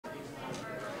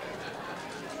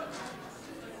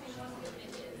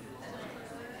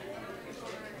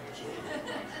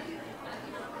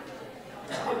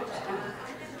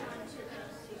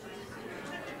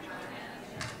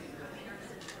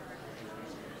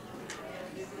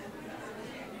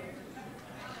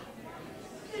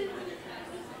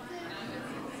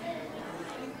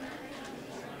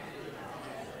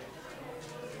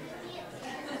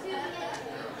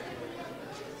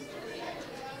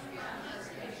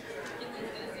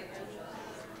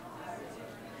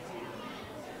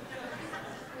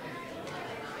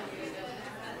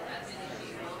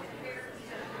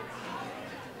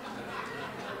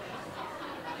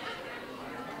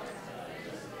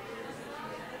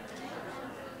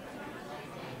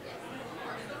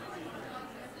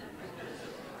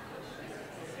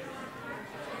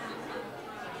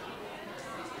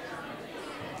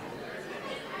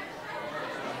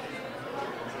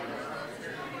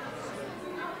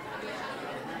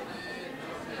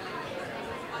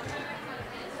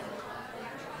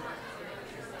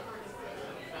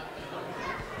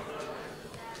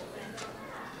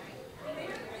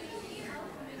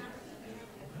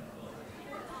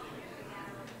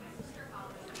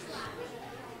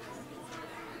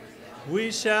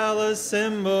We shall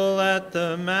assemble at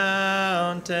the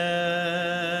mountain.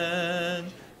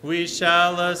 We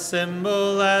shall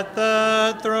assemble at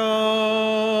the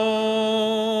throne.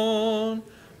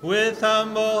 With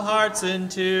humble hearts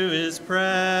into his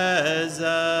presence,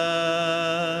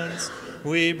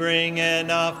 we bring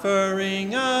an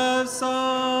offering of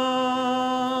song,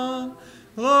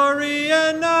 glory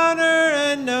and honor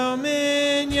and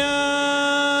dominion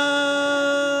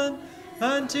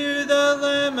unto the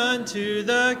Lamb, unto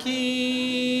the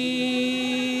King.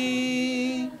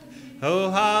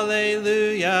 Oh,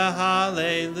 hallelujah,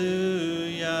 hallelujah.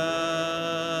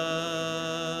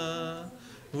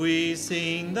 We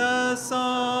sing the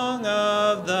song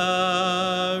of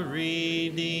the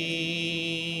redeemed.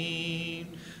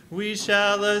 We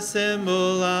shall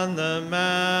assemble on the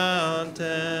mountain.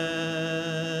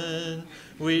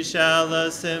 We shall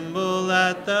assemble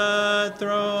at the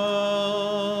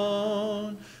throne.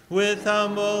 With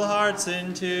humble hearts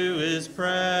into his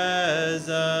presence,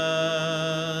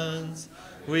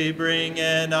 we bring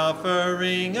an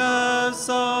offering of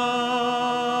song,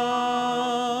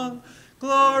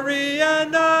 glory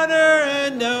and honor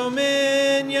and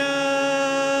dominion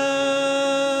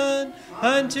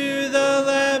unto the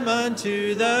Lamb,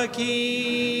 unto the King.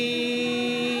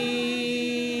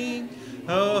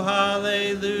 Oh,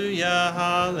 hallelujah,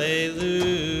 hallelujah.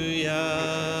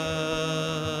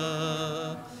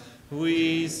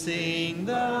 We sing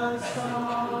the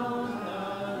song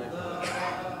of the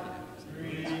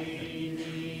redeemed.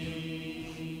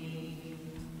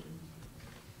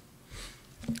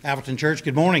 Appleton Church,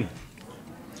 good morning.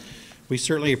 We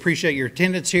certainly appreciate your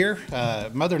attendance here.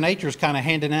 Mother Nature's kind of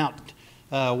handing out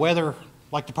weather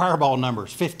like the Powerball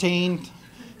numbers, 15,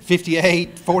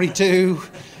 58, 42.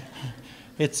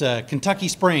 It's Kentucky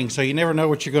spring, so you never know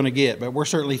what you're going to get, but we're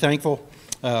certainly thankful.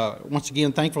 Once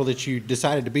again, thankful that you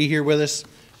decided to be here with us.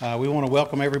 We want to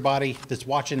welcome everybody that's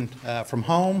watching from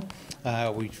home.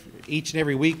 Each and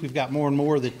every week we've got more and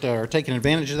more that are taking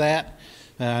advantage of that.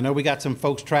 I know we got some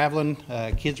folks traveling.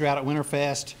 Kids are out at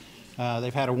Winterfest.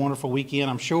 They've had a wonderful weekend,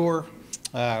 I'm sure.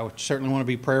 We certainly want to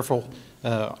be prayerful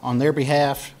on their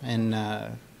behalf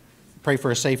and pray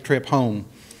for a safe trip home.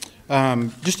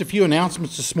 Just a few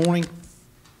announcements this morning.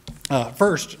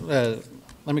 First,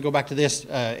 let me go back to this.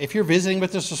 If you're visiting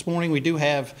with us this morning, we do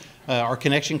have our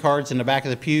connection cards in the back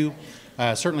of the pew.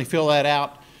 Certainly fill that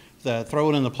out.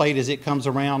 Throw it in the plate as it comes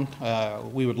around.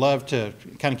 We would love to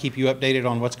kind of keep you updated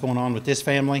on what's going on with this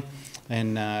family.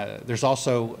 And there's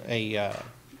also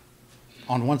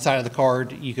on one side of the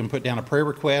card, you can put down a prayer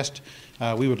request.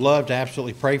 We would love to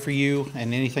absolutely pray for you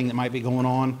and anything that might be going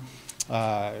on.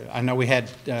 I know we had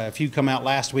a few come out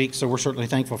last week, so we're certainly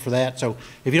thankful for that. So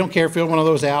if you don't care, fill one of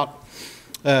those out.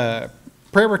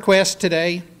 Prayer requests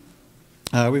today.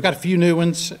 We've got a few new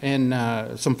ones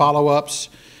and some follow-ups.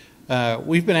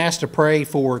 We've been asked to pray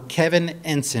for Kevin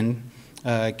Ensign.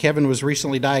 Kevin was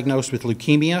recently diagnosed with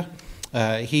leukemia.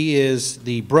 He is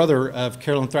the brother of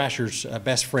Carolyn Thrasher's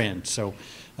best friend. So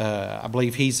I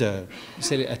believe he's a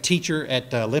teacher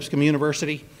at Lipscomb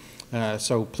University.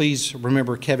 So please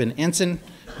remember Kevin Ensign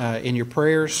in your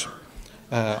prayers.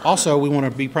 Also, we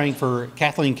want to be praying for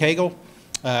Kathleen Cagle.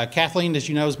 Kathleen, as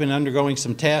you know, has been undergoing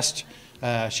some tests.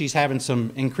 She's having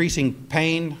some increasing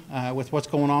pain with what's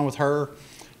going on with her.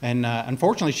 And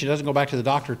unfortunately, she doesn't go back to the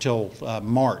doctor till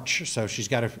March. So she's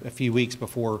got a few weeks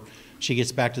before she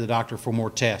gets back to the doctor for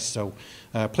more tests. So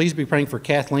please be praying for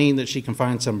Kathleen that she can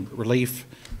find some relief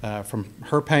from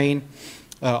her pain.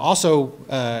 Also,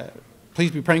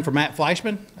 please be praying for Matt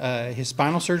Fleischman. His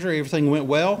spinal surgery, everything went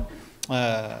well.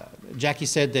 Jackie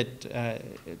said that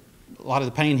a lot of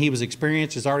the pain he was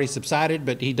experiencing has already subsided,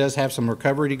 but he does have some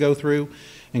recovery to go through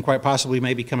and quite possibly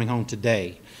may be coming home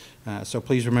today. So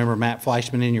please remember Matt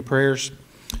Fleischman in your prayers.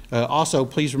 Also,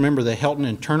 please remember the Helton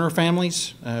and Turner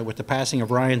families with the passing of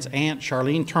Ryan's aunt,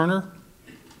 Charlene Turner.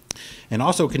 And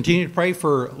also continue to pray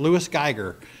for Lewis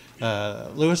Geiger.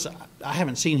 Lewis, I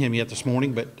haven't seen him yet this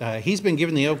morning, but he's been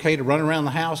given the okay to run around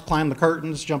the house, climb the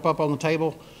curtains, jump up on the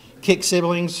table, kick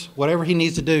siblings, whatever he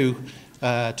needs to do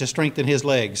to strengthen his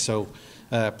legs. So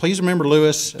please remember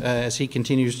Lewis as he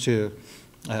continues to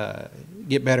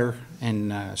get better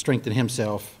and strengthen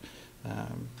himself.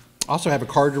 Also have a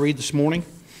card to read this morning.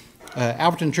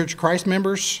 Alberton Church of Christ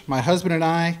members, my husband and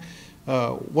I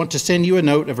want to send you a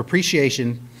note of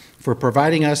appreciation for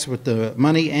providing us with the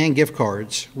money and gift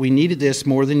cards. We needed this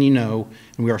more than you know,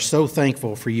 and we are so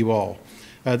thankful for you all.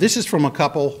 This is from a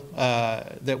couple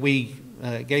that we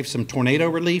gave some tornado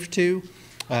relief to.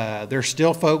 There's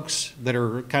still folks that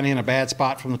are kind of in a bad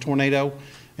spot from the tornado,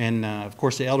 and of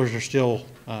course the elders are still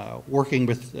working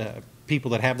with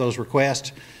people that have those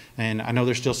requests. and I know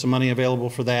there's still some money available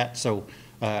for that. So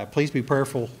please be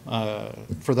prayerful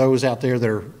for those out there that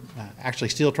are actually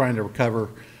still trying to recover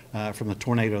from the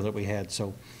tornado that we had.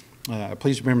 So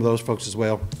please remember those folks as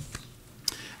well.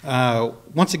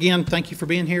 Once again, thank you for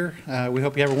being here. We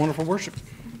hope you have a wonderful worship.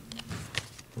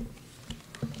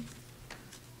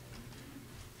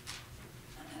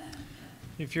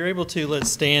 If you're able to, let's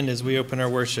stand as we open our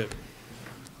worship.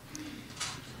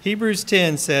 Hebrews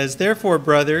 10 says, "Therefore,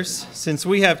 brothers, since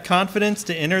we have confidence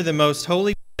to enter the most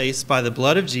holy place by the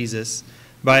blood of Jesus,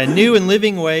 by a new and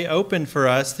living way opened for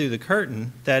us through the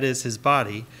curtain, that is his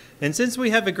body, and since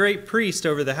we have a great priest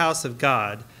over the house of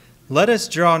God, let us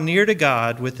draw near to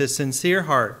God with a sincere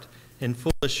heart and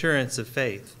full assurance of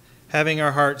faith, having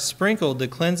our hearts sprinkled to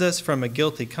cleanse us from a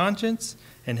guilty conscience,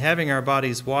 and having our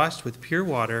bodies washed with pure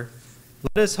water.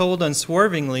 Let us hold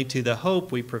unswervingly to the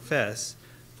hope we profess,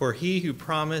 for he who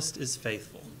promised is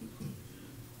faithful."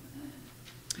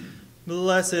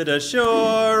 Blessed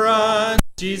assurance,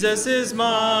 Jesus is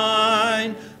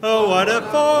mine. Oh, what a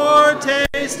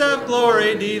foretaste of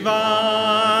glory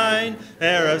divine,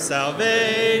 heir of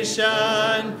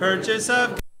salvation, purchase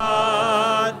of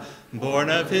God, born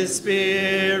of his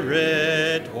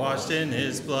Spirit, washed in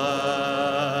his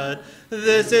blood.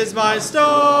 This is my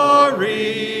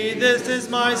story, this is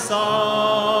my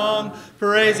song,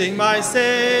 praising my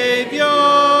Savior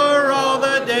all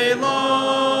the day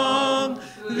long.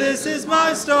 This is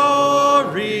my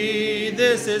story,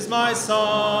 this is my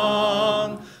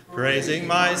song, praising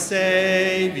my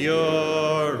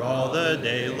Savior all the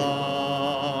day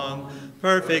long.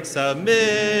 Perfect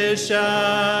submission,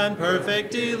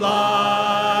 perfect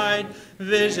delight,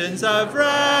 visions of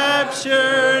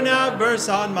rapture now burst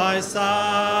on my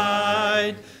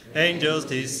sight. Angels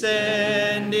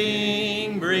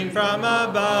descending bring from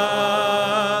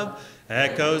above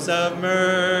echoes of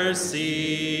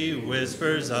mercy,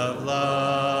 whispers of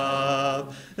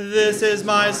love. This is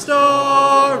my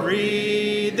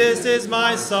story, this is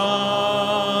my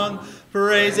song,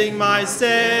 praising my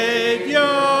Savior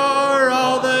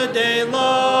all the day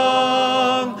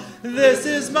long. This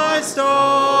is my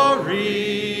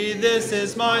story, this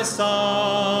is my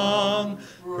song,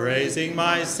 praising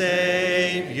my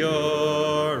Savior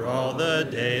all the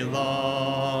day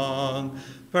long.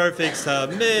 Perfect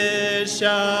submission,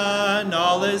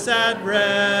 all is at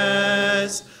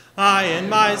rest. I in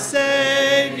my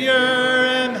Savior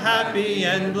am happy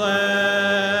and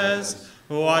blessed,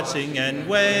 watching and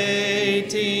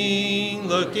waiting,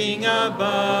 looking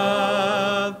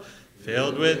above,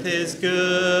 filled with his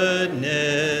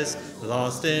goodness,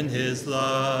 lost in his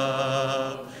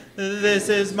love. This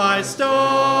is my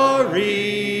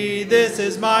story, this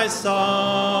is my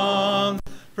song,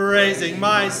 praising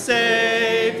my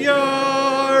Savior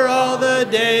all the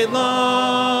day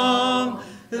long.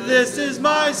 This is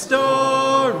my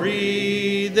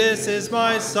story, this is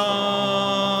my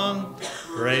song,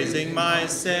 praising my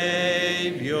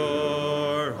Savior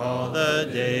all the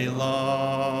day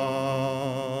long.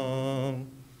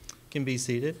 Can be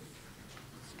seated.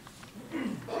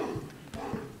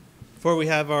 Before we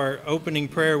have our opening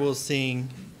prayer, we'll sing,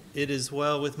 "It Is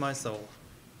Well With My Soul."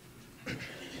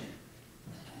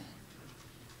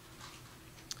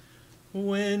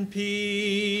 When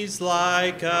peace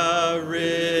like a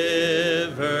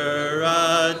river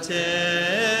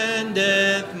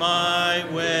attendeth my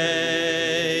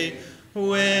way,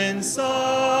 when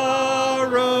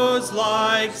sorrows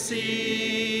like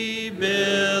sea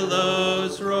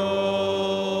billows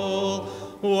roll,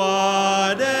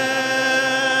 whatever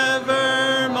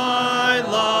my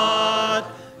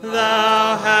lot,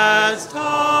 thou hast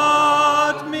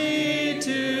taught me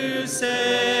to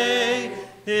say,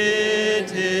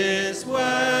 it is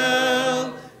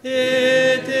well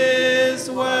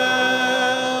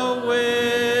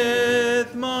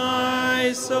with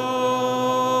my soul.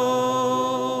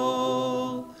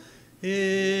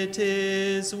 It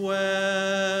is well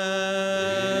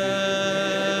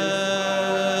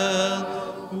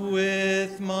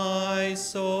with my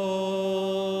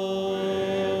soul.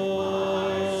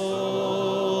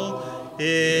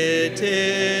 It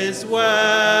is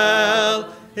well,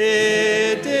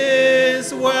 it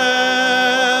is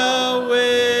well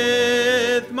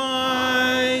with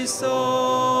my soul.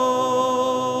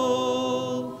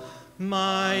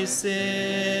 My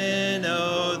sin,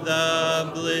 oh, the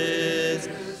bliss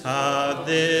of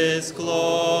this glorious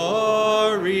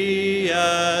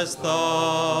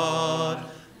thought.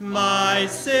 My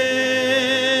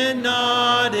sin,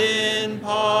 not in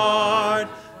part,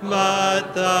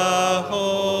 but the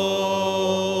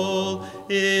whole,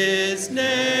 is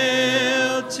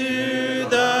nailed to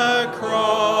the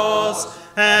cross,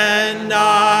 and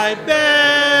I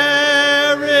bear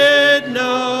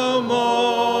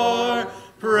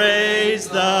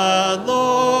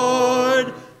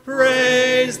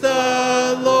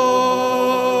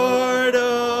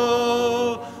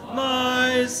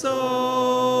my soul.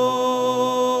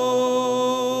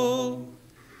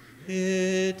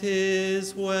 It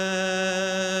is well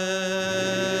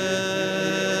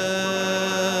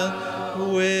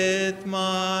with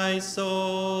my soul.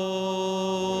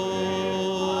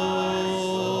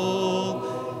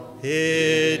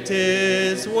 It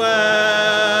is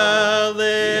well,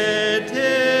 it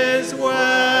is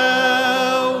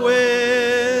well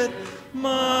with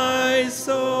my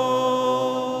soul.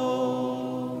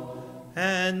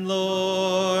 And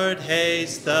Lord,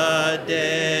 haste the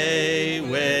day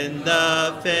when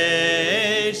the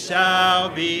face shall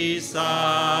be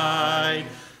sight,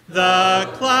 the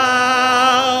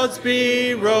clouds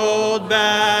be rolled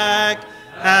back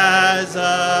as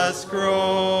a scroll,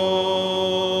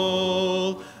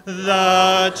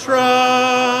 the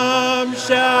trump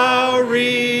shall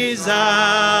resound,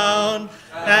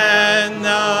 and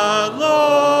the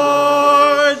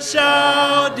Lord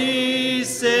shall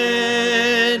descend.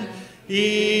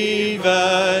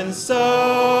 Even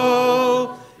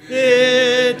so,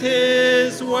 it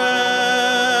is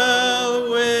well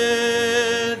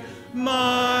with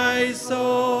my soul.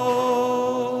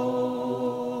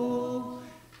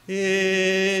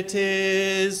 It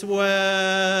is well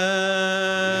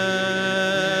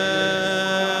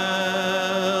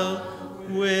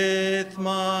with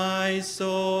my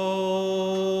soul.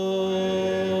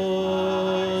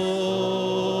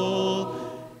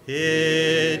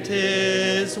 It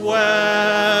is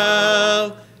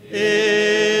well,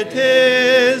 it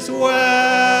is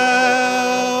well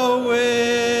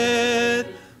with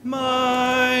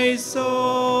my soul.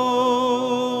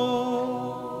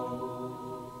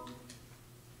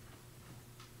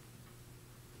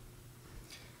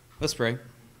 Let's pray.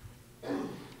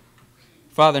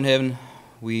 Father in heaven,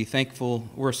 we're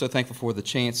so thankful for the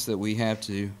chance that we have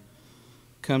to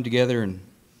come together and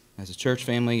as a church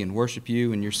family and worship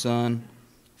you and your Son.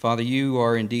 Father, you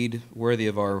are indeed worthy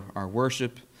of our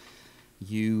worship.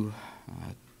 You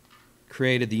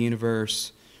created the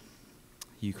universe.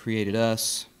 You created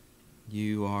us.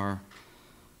 You are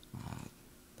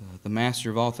the master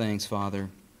of all things, Father.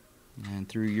 And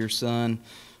through your Son,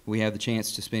 we have the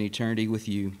chance to spend eternity with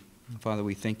you. Father,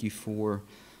 we thank you for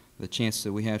the chance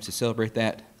that we have to celebrate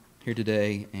that here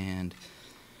today and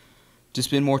to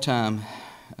spend more time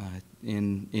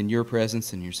in your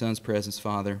presence and your Son's presence,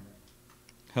 Father.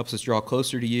 Helps us draw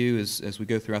closer to you as we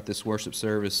go throughout this worship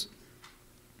service,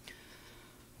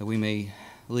 that we may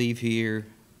leave here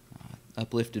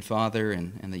uplifted, Father,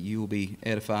 and that you will be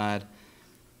edified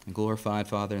and glorified,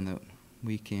 Father, and that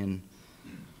we can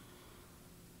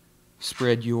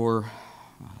spread your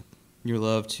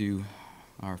love to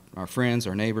our friends,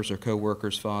 our neighbors, our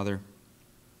co-workers, Father,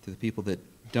 to the people that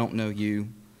don't know you,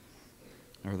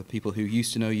 or the people who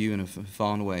used to know you and have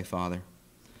fallen away, Father.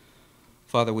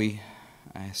 Father, we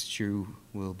ask you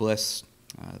will bless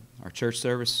our church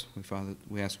service. Father,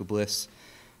 we ask you will bless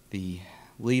the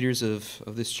leaders of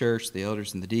this church, the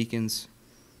elders and the deacons.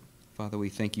 Father, we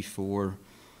thank you for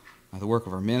the work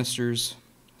of our ministers,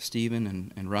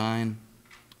 Stephen and Ryan,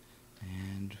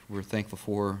 and we're thankful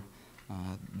for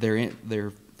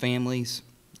their families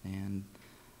and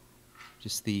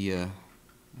just the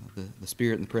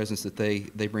spirit and the presence that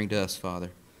they bring to us, Father.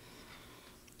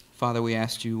 Father, we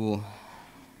ask you will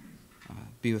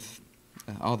be with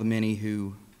all the many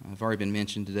who have already been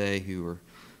mentioned today, who are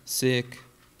sick,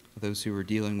 those who are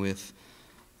dealing with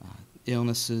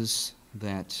illnesses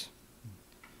that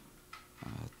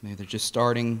maybe they're just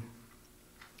starting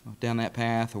down that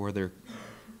path, or they're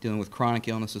dealing with chronic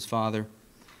illnesses, Father.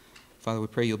 Father, we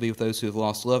pray you'll be with those who have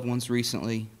lost loved ones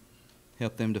recently.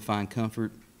 Help them to find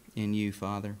comfort in you,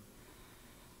 Father.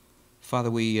 Father,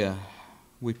 we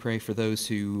pray for those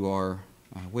who are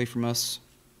away from us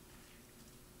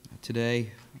today,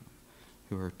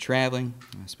 who are traveling,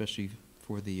 especially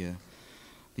for the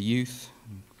youth.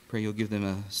 Pray you'll give them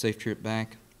a safe trip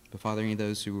back. But Father, any of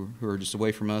those who are just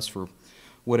away from us for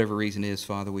whatever reason is,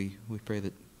 Father, we pray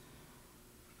that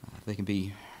they can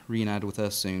be reunited with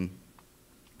us soon.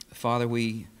 Father,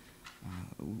 we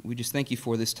just thank you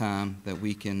for this time that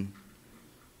we can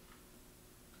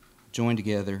join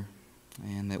together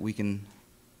and that we can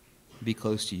be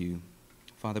close to you.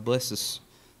 Father, bless us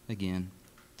again.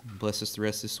 Bless us the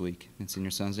rest of this week. It's in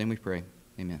your Son's name we pray.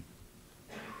 Amen.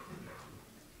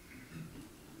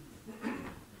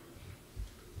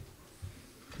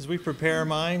 As we prepare our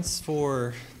minds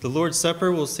for the Lord's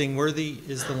Supper, we'll sing "Worthy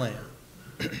is the Lamb."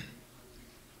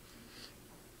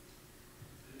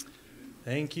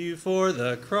 Thank you for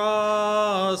the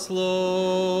cross,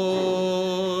 Lord.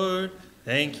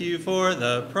 Thank you for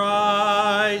the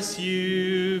price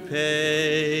you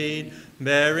paid.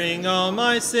 Bearing all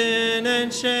my sin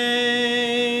and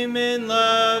shame, in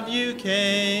love you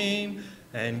came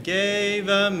and gave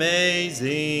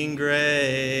amazing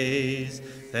grace.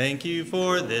 Thank you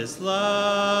for this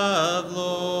love,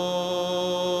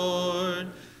 Lord.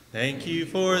 Thank you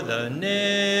for the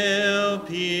nail-pierced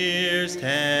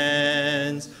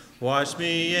hands. Wash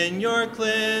me in your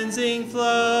cleansing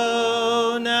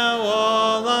flow. Now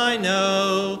all I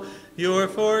know, your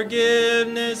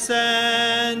forgiveness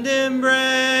and embrace.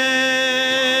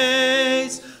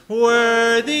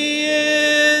 Worthy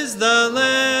is the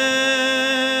Lamb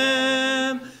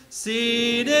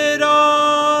seated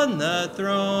on the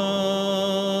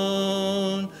throne.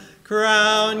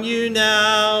 Crown you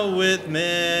now with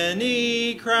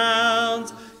many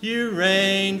crowns. You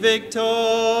reign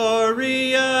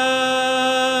victorious,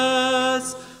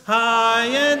 high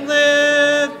and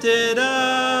lifted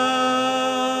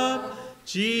up,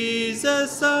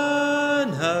 Jesus,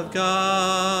 Son of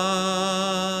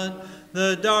God,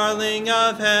 the darling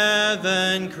of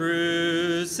heaven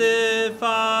crucified.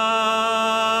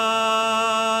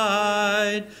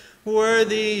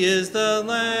 Worthy is the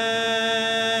Lamb,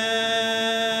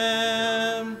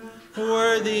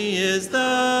 worthy is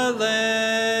the Lamb.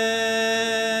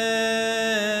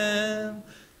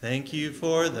 Thank you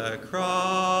for the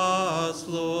cross,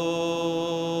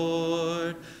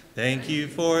 Lord. Thank you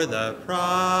for the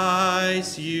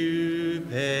price you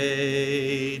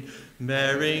paid,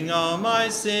 bearing all my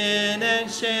sin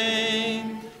and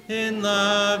shame. In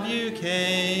love you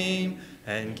came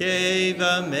and gave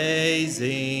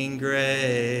amazing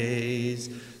grace.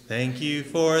 Thank you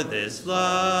for this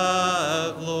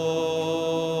love,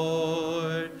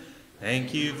 Lord.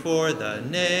 Thank you for the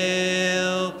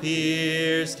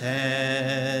nail-pierced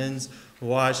hands.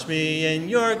 Wash me in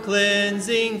your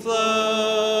cleansing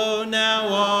flow. Now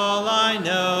all I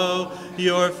know,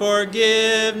 your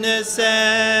forgiveness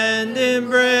and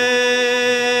embrace.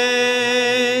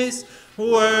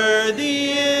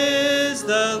 Worthy is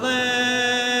the Lamb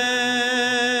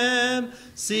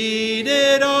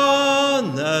seated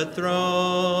on the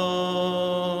throne.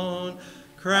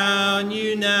 Crown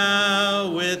you now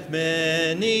with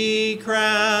many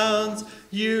crowns.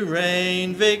 You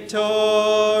reign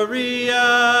victorious,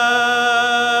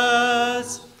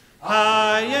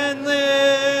 high and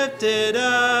lifted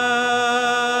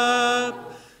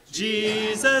up,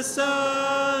 Jesus,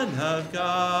 Son of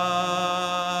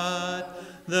God,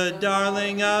 the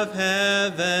darling of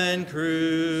heaven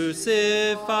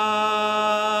crucified.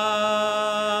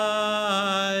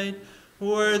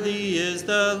 Worthy is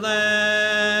the Lamb,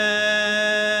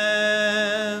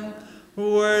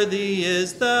 worthy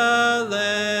is the Lamb,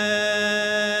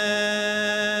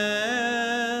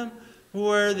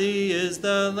 worthy is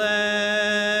the Lamb,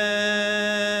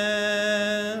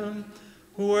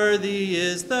 worthy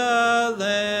is the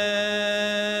Lamb,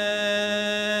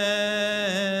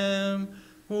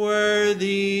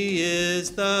 worthy is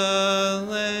the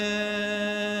Lamb.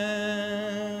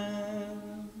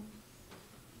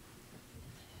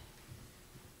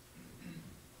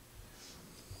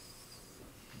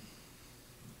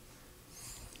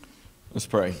 Let's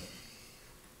pray.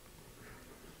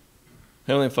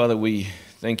 Heavenly Father, we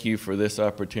thank you for this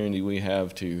opportunity we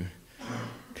have to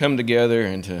come together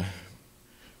and to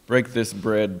break this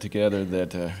bread together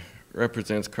that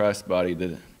represents Christ's body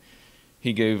that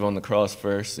he gave on the cross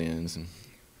for our sins. And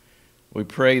we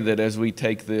pray that as we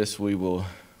take this, we will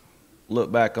look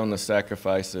back on the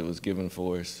sacrifice that was given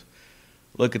for us.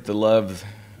 Look at the love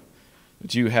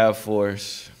that you have for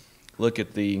us. Look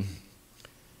at the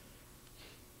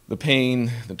pain,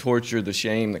 the torture, the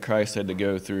shame that Christ had to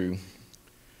go through.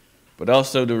 But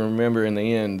also to remember in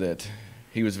the end that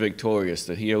he was victorious,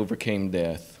 that he overcame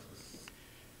death.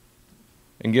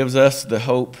 And gives us the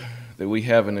hope that we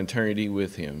have an eternity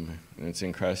with him. And it's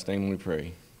in Christ's name we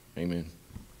pray. Amen.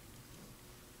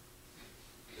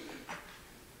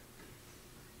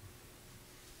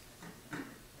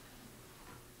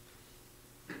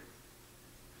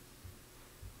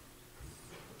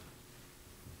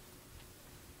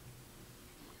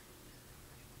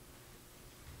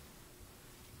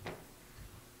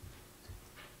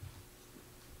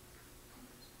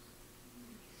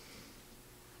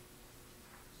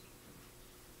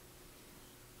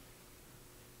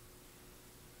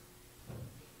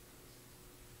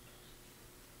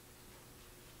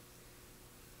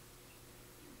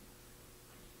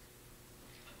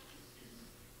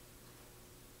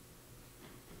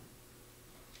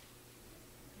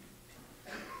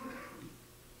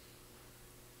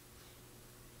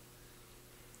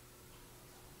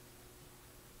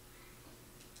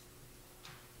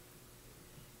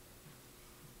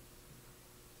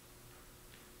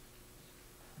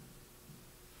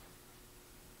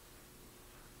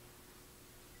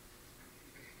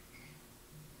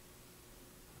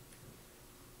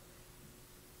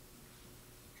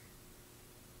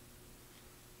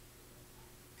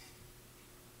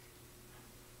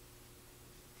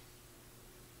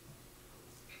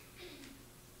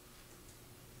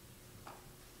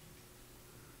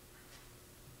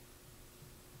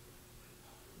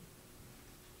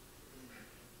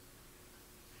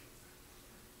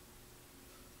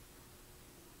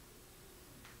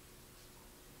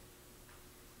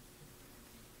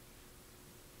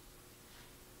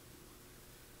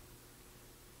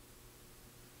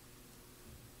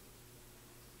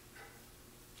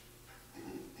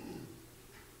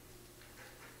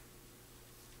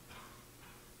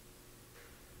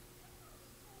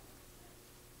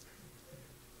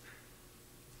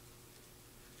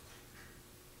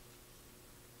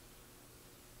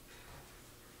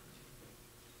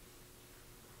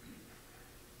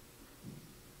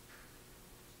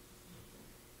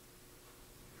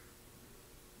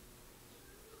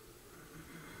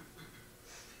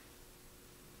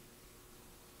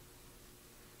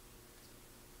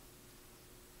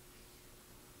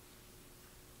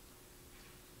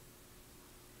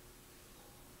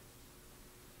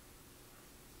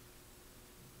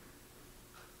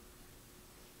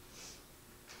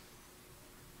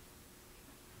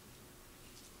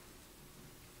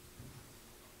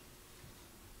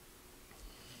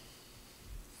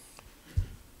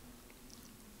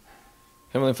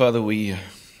 Heavenly Father, we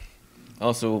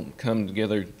also come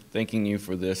together thanking you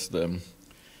for this, the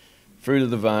fruit of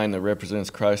the vine that represents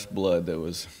Christ's blood that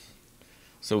was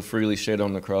so freely shed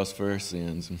on the cross for our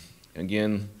sins.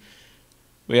 Again,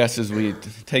 we ask as we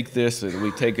take this, that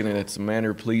we take it in its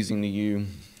manner pleasing to you,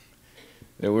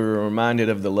 that we're reminded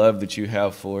of the love that you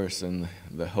have for us and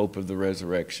the hope of the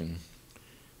resurrection.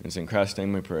 And it's in Christ's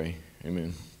name we pray.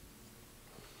 Amen.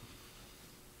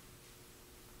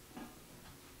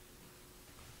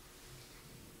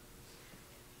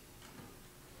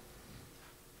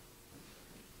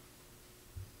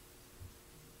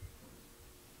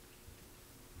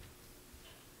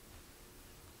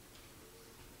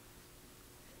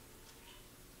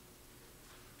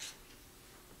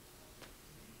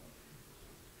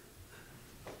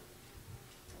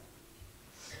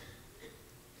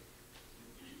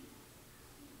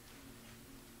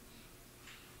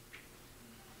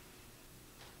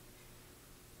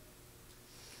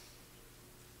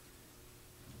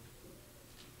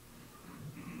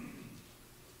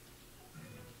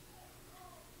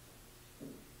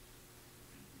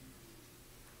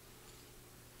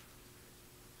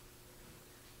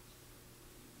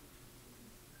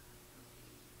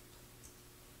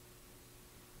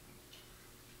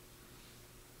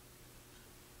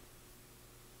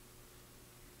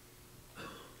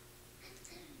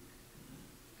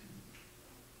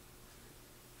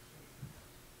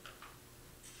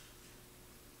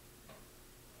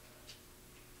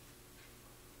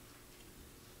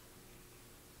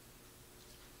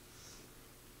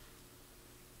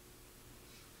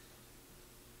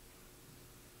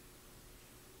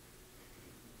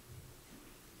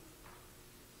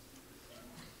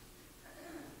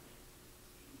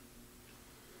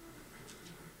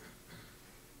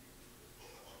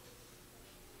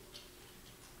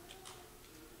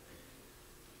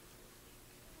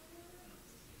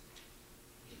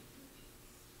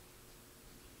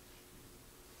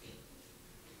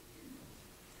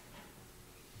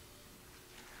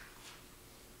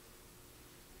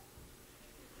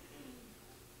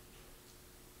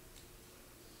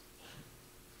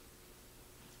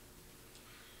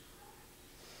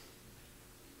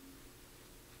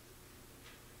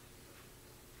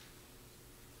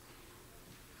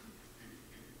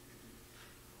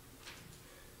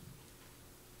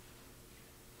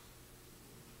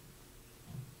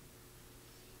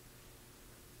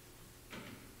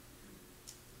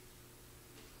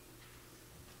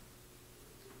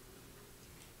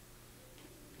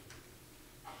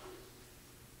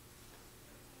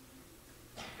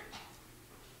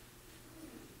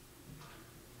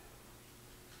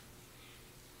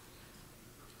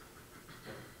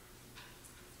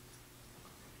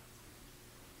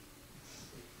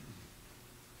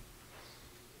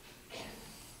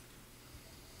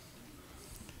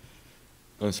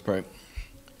 Let's pray.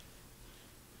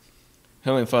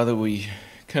 Heavenly Father, we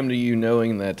come to you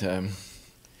knowing that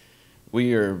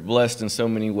we are blessed in so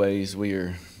many ways. We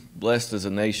are blessed as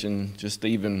a nation just to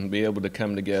even be able to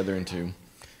come together and to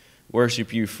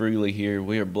worship you freely here.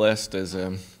 We are blessed as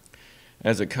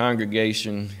a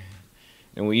congregation,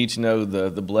 and we each know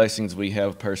the blessings we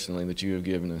have personally that you have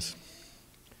given us.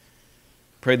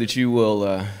 Pray that you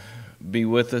will be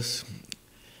with us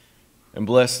and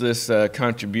bless this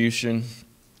contribution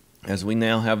as we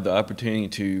now have the opportunity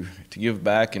to give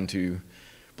back and to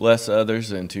bless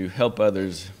others and to help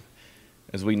others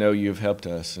as we know you have helped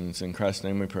us. And it's in Christ's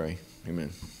name we pray.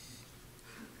 Amen.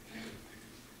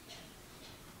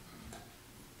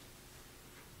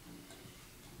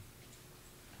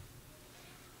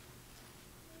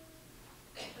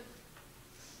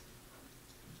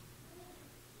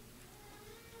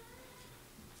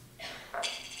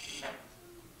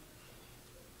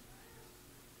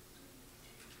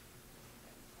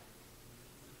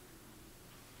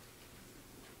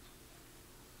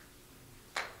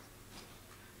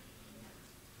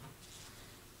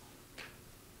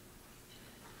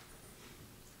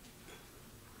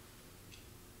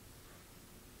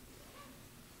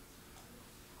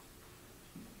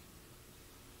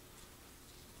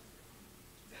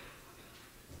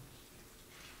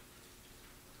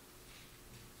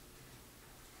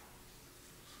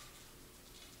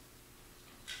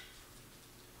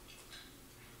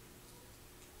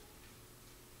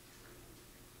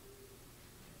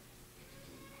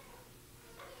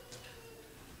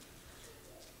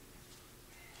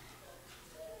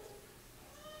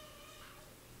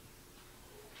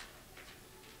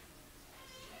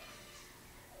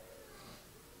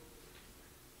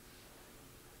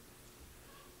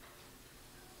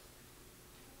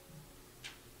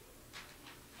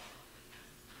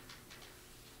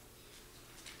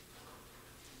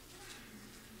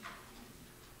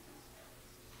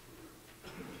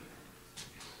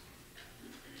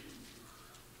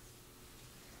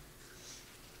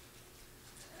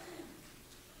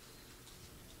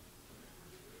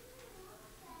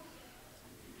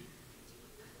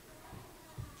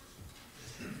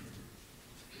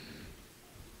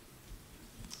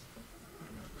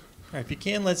 All right, if you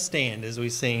can, let's stand as we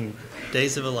sing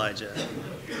Days of Elijah.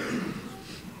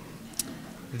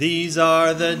 These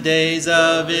are the days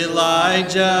of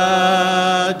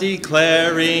Elijah,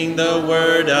 declaring the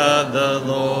word of the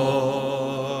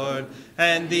Lord.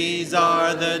 And these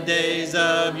are the days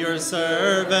of your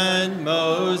servant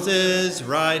Moses,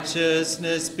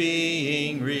 righteousness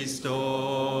being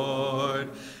restored.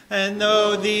 And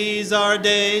though these are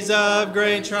days of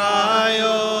great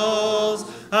trials,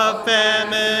 of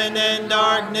famine and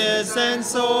darkness and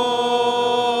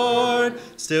sword,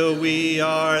 still we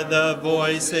are the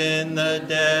voice in the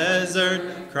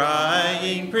desert,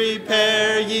 crying,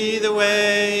 prepare ye the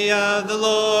way of the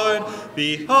Lord.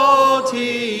 Behold,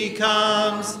 he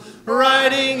comes,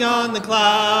 riding on the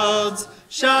clouds,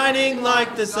 shining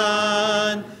like the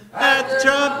sun. At the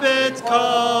trumpet's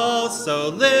call, so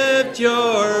lift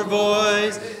your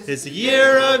voice. It's the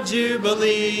year of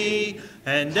Jubilee,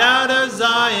 and out of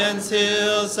Zion's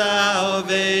hill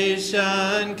salvation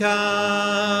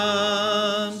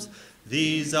comes.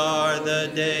 These are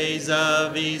the days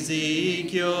of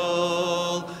Ezekiel,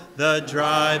 the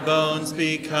dry bones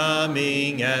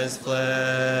becoming as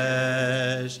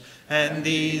flesh. And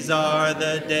these are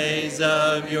the days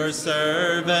of your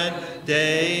servant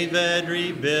David,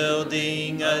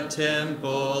 rebuilding a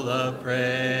temple of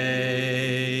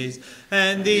praise.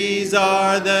 And these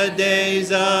are the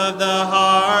days of the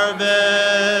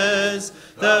harvest.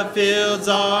 The fields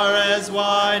are as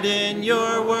wide in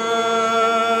your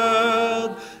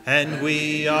world, and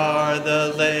we are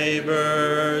the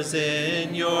laborers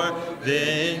in your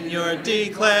vineyard,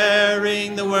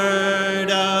 declaring the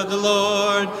word of the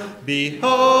Lord.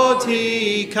 Behold,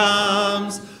 he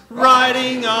comes,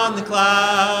 riding on the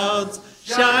clouds,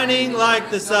 shining like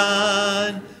the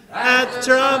sun. At the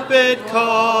trumpet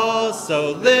call,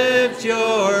 so lift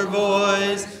your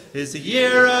voice. It's the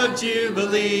year of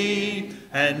Jubilee,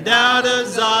 and out of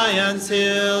Zion's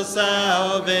hill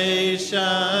salvation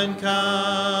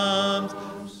comes.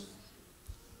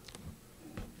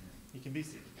 You can be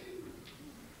seated.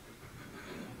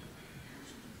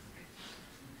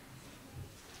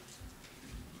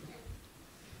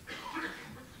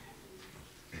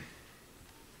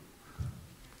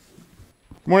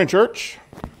 Good morning, church.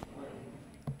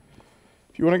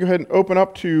 If you want to go ahead and open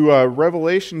up to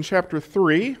Revelation chapter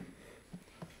 3.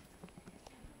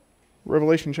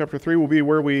 Revelation chapter 3 will be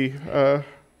where we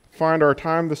find our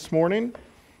time this morning.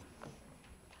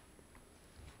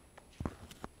 All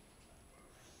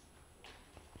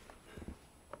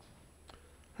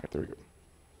right, there we go.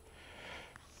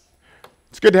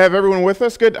 It's good to have everyone with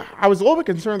us. Good. I was a little bit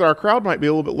concerned that our crowd might be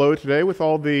a little bit low today with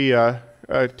all the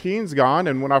teens gone,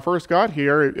 and when I first got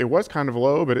here, it was kind of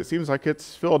low, but it seems like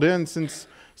it's filled in since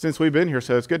we've been here.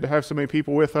 So it's good to have so many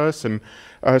people with us and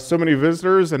so many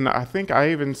visitors, and I think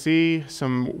I even see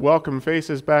some welcome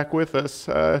faces back with us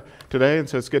today, and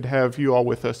so it's good to have you all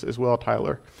with us as well,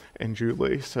 Tyler and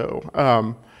Julie.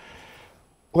 So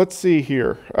let's see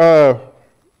here. I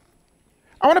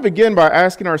want to begin by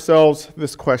asking ourselves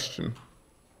this question.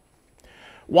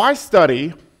 Why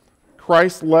study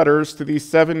Christ's letters to these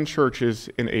 7 churches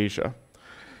in Asia?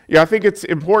 Yeah, I think it's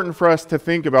important for us to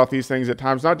think about these things at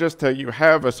times, not just to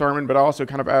have a sermon, but also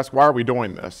kind of ask, why are we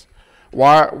doing this?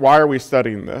 Why are we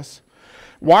studying this?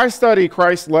 Why study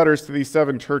Christ's letters to these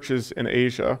 7 churches in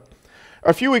Asia?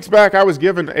 A few weeks back, I was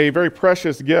given a very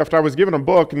precious gift. I was given a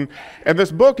book, and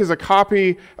this book is a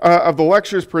copy of the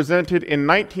lectures presented in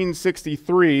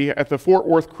 1963 at the Fort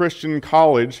Worth Christian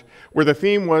College, where the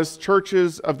theme was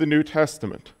Churches of the New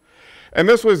Testament. And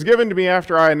this was given to me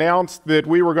after I announced that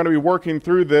we were going to be working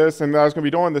through this and that I was going to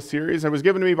be doing this series. It was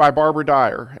given to me by Barbara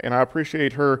Dyer, and I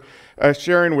appreciate her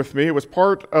sharing with me. It was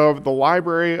part of the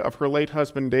library of her late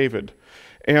husband, David.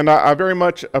 And I very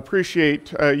much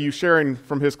appreciate you sharing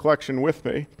from his collection with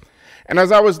me. And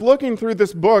as I was looking through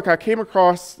this book, I came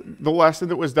across the lesson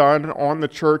that was done on the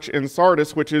church in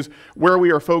Sardis, which is where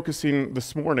we are focusing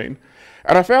this morning.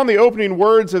 And I found the opening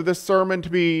words of this sermon to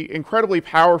be incredibly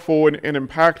powerful and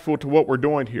impactful to what we're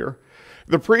doing here.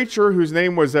 The preacher, whose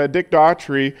name was Dick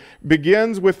Daughtry,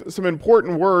 begins with some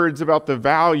important words about the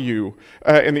value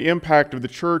and the impact of the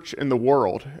church in the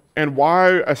world, and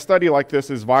why a study like this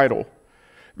is vital.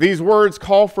 These words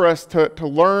call for us to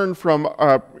learn from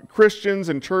Christians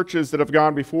and churches that have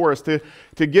gone before us, to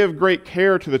give great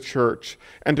care to the church,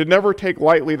 and to never take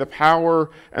lightly the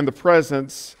power and the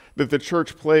presence that the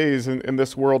church plays in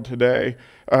this world today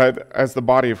as the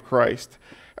body of Christ.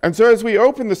 And so as we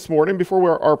open this morning,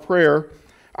 before our prayer,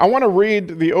 I want to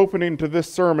read the opening to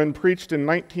this sermon preached in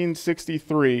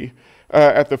 1963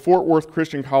 at the Fort Worth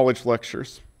Christian College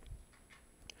lectures.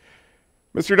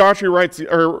 Mr. Daughtry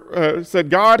writes, said,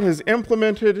 God has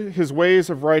implemented his ways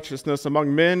of righteousness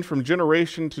among men from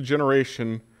generation to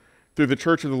generation through the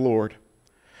church of the Lord.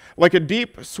 Like a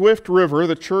deep, swift river,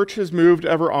 the church has moved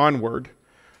ever onward,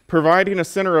 providing a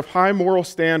center of high moral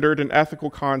standard and ethical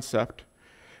concept.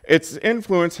 Its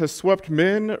influence has swept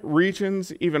men,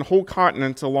 regions, even whole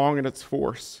continents along in its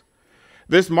force.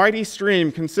 This mighty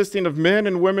stream, consisting of men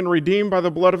and women redeemed by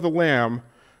the blood of the Lamb,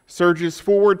 surges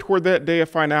forward toward that day of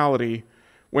finality,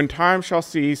 when time shall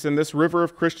cease and this river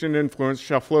of Christian influence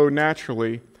shall flow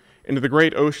naturally into the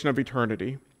great ocean of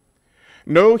eternity.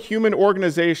 No human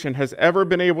organization has ever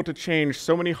been able to change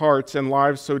so many hearts and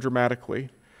lives so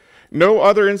dramatically. No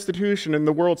other institution in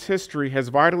the world's history has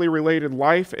vitally related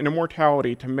life and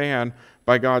immortality to man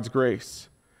by God's grace.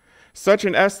 Such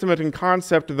an estimate and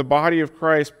concept of the body of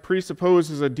Christ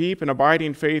presupposes a deep and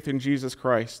abiding faith in Jesus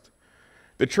Christ.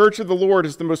 The church of the Lord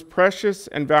is the most precious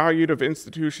and valued of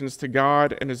institutions to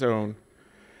God and his own.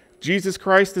 Jesus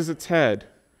Christ is its head.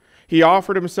 He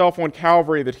offered himself on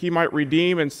Calvary that he might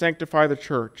redeem and sanctify the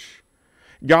church.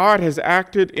 God has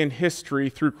acted in history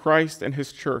through Christ and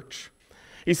his church.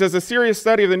 He says a serious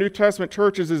study of the New Testament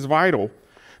churches is vital.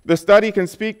 The study can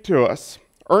speak to us.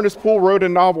 Ernest Poole wrote a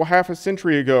novel half a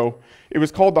century ago. It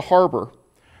was called The Harbor.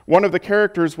 One of the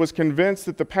characters was convinced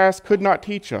that the past could not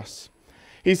teach us.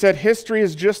 He said, history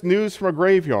is just news from a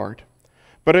graveyard.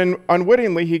 But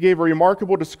unwittingly, he gave a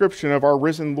remarkable description of our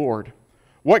risen Lord.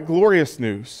 What glorious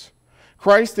news!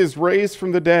 Christ is raised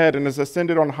from the dead and is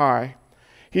ascended on high.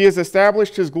 He has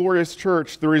established his glorious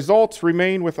church. The results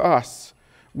remain with us.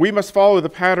 We must follow the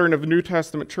pattern of the New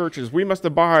Testament churches. We must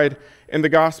abide in the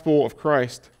gospel of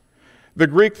Christ. The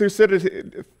Greek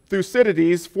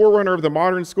Thucydides, forerunner of the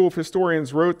modern school of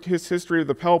historians, wrote his history of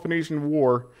the Peloponnesian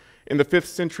War in the 5th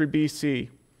century BC.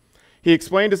 He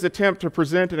explained his attempt to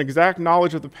present an exact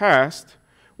knowledge of the past,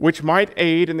 which might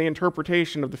aid in the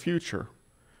interpretation of the future.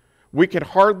 We can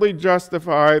hardly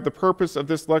justify the purpose of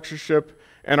this lectureship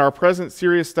and our present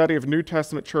serious study of New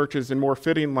Testament churches in more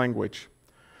fitting language.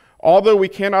 Although we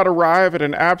cannot arrive at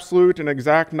an absolute and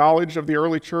exact knowledge of the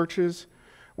early churches,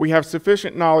 we have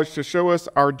sufficient knowledge to show us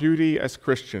our duty as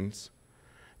Christians.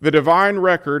 The divine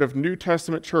record of New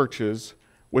Testament churches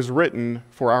was written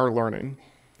for our learning.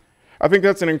 I think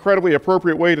that's an incredibly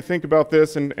appropriate way to think about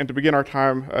this and to begin our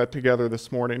time together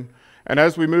this morning. And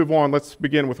as we move on, let's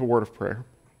begin with a word of prayer.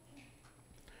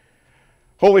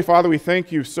 Holy Father, we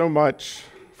thank you so much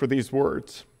for these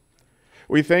words.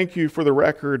 We thank you for the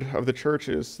record of the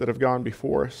churches that have gone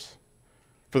before us,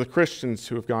 for the Christians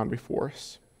who have gone before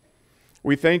us.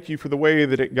 We thank you for the way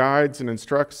that it guides and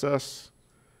instructs us,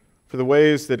 for the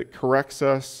ways that it corrects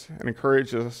us and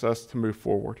encourages us to move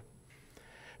forward.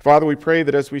 Father, we pray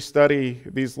that as we study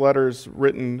these letters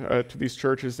written to these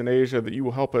churches in Asia, that you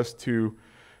will help us to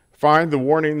find the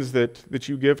warnings that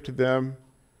you give to them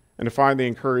and to find the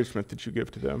encouragement that you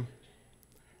give to them.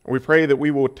 And we pray that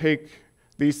we will take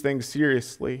these things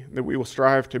seriously, that we will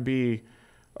strive to be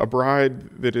a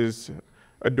bride that is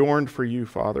adorned for you,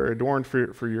 Father, adorned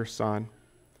for your Son.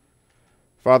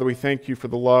 Father, we thank you for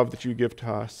the love that you give to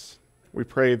us. We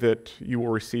pray that you will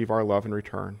receive our love in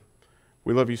return.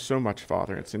 We love you so much,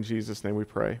 Father. It's in Jesus' name we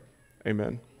pray.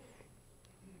 Amen.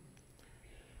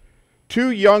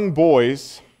 Two young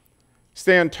boys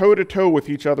stand toe-to-toe with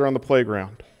each other on the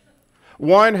playground.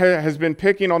 One has been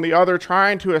picking on the other,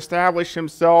 trying to establish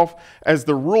himself as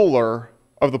the ruler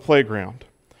of the playground.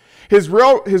 His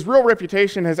real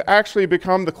reputation has actually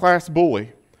become the class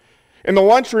bully. In the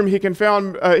lunchroom, he can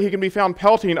be found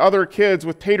pelting other kids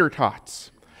with tater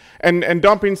tots and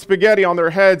dumping spaghetti on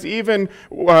their heads, even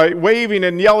waving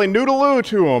and yelling "noodaloo"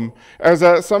 to them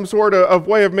as some sort of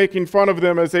way of making fun of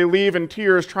them as they leave in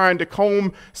tears trying to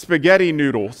comb spaghetti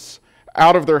noodles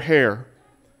out of their hair.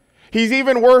 He's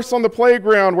even worse on the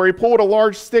playground, where he pulled a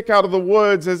large stick out of the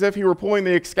woods as if he were pulling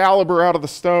the Excalibur out of the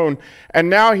stone, and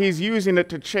now he's using it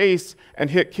to chase and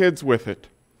hit kids with it.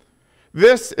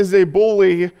 This is a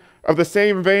bully of the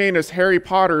same vein as Harry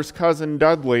Potter's cousin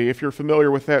Dudley, if you're familiar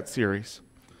with that series.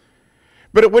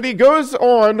 But when he goes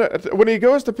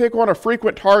to pick on a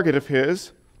frequent target of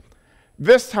his,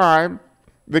 this time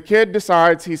the kid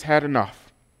decides he's had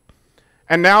enough.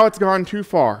 And now it's gone too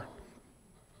far.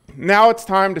 Now it's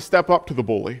time to step up to the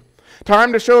bully.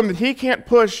 Time to show him that he can't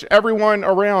push everyone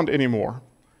around anymore.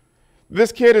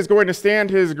 This kid is going to stand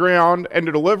his ground and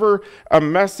to deliver a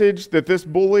message that this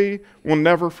bully will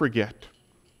never forget.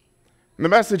 And the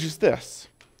message is this: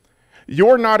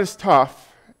 you're not as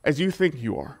tough as you think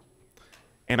you are.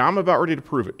 And I'm about ready to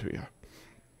prove it to you.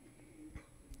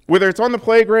 Whether it's on the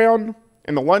playground,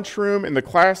 in the lunchroom, in the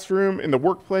classroom, in the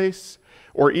workplace,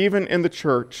 or even in the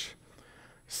church,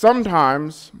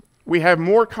 sometimes we have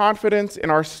more confidence in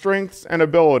our strengths and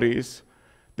abilities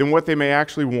than what they may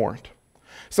actually warrant.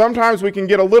 Sometimes we can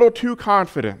get a little too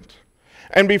confident.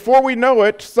 And before we know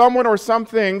it, someone or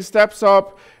something steps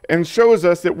up and shows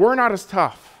us that we're not as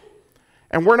tough,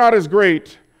 and we're not as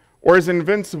great or as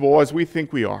invincible as we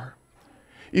think we are.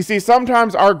 You see,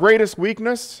 sometimes our greatest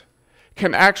weakness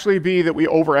can actually be that we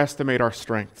overestimate our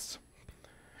strengths.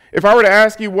 If I were to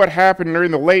ask you what happened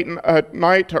during the late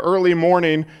night to early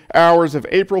morning hours of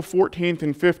April 14th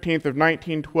and 15th of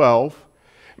 1912,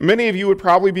 many of you would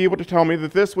probably be able to tell me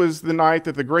that this was the night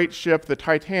that the great ship, the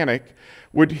Titanic,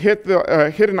 would hit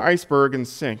an iceberg and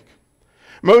sink.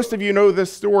 Most of you know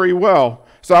this story well,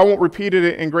 so I won't repeat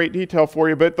it in great detail for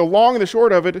you, but the long and the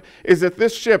short of it is that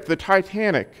this ship, the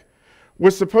Titanic,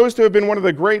 was supposed to have been one of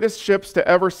the greatest ships to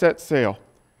ever set sail.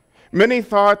 Many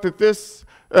thought that this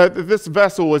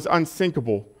vessel was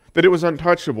unsinkable, that it was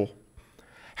untouchable.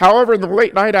 However, in the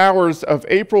late night hours of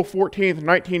April 14th,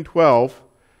 1912,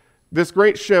 this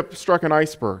great ship struck an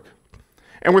iceberg.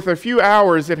 And within a few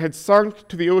hours, it had sunk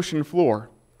to the ocean floor.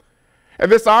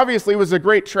 And this obviously was a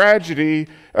great tragedy,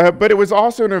 but it was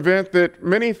also an event that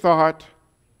many thought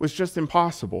was just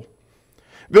impossible.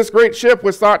 This great ship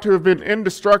was thought to have been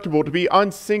indestructible, to be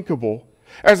unsinkable.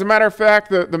 As a matter of fact,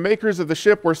 the makers of the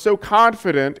ship were so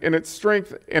confident in its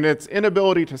strength and its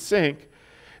inability to sink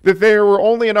that there were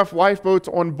only enough lifeboats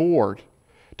on board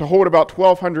to hold about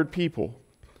 1,200 people.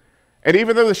 And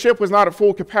even though the ship was not at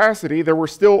full capacity, there were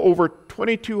still over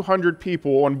 2,200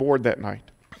 people on board that night.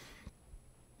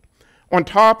 On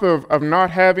top of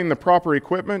not having the proper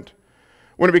equipment,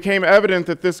 when it became evident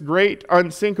that this great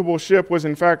unsinkable ship was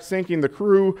in fact sinking, the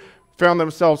crew found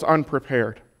themselves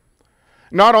unprepared.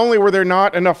 Not only were there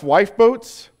not enough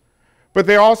lifeboats, but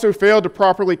they also failed to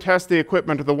properly test the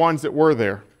equipment of the ones that were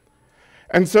there.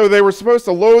 And so they were supposed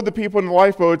to load the people in the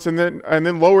lifeboats and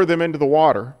then lower them into the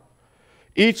water.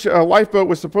 Each lifeboat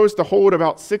was supposed to hold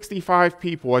about 65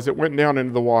 people as it went down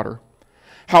into the water.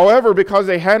 However, because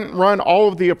they hadn't run all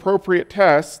of the appropriate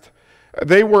tests,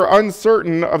 they were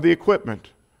uncertain of the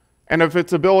equipment and of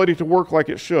its ability to work like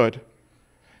it should.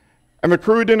 And the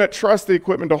crew didn't trust the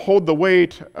equipment to hold the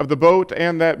weight of the boat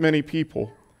and that many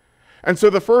people. And so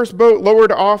the first boat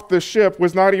lowered off the ship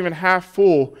was not even half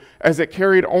full, as it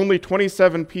carried only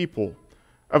 27 people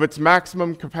of its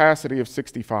maximum capacity of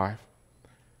 65.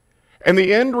 And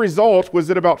the end result was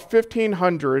that about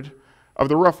 1,500 of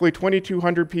the roughly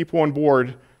 2,200 people on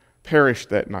board perished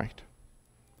that night.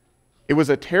 It was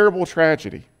a terrible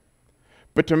tragedy.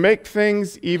 But to make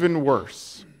things even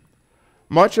worse,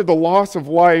 much of the loss of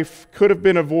life could have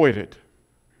been avoided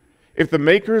if the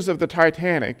makers of the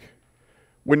Titanic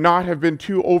would not have been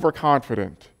too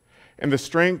overconfident in the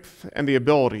strength and the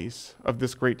abilities of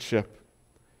this great ship.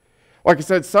 Like I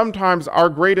said, sometimes our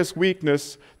greatest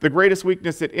weakness, the greatest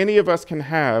weakness that any of us can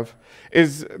have,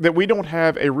 is that we don't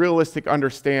have a realistic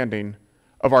understanding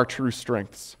of our true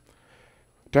strengths.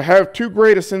 To have too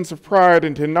great a sense of pride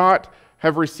and to not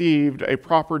have received a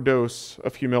proper dose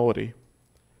of humility.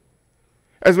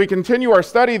 As we continue our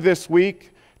study this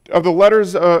week of the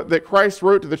letters that Christ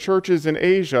wrote to the churches in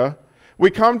Asia,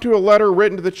 we come to a letter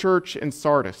written to the church in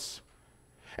Sardis.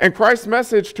 And Christ's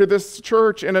message to this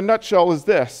church in a nutshell is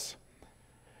this: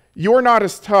 you're not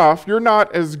as tough, you're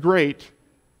not as great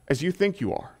as you think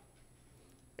you are.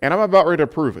 And I'm about ready to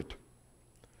prove it.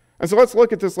 And so let's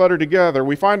look at this letter together.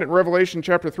 We find it in Revelation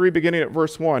chapter 3, beginning at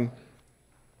verse 1.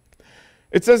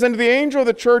 It says, "And to the angel of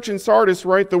the church in Sardis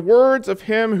write the words of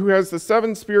him who has the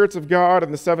 7 spirits of God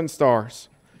and the 7 stars.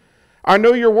 I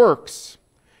know your works.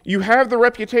 You have the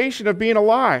reputation of being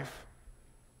alive,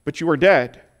 but you are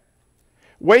dead.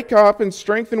 Wake up and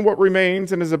strengthen what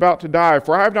remains and is about to die,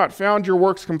 for I have not found your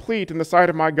works complete in the sight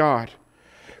of my God.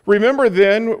 Remember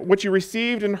then what you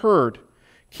received and heard.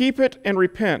 Keep it and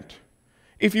repent.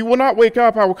 If you will not wake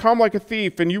up, I will come like a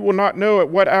thief, and you will not know at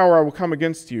what hour I will come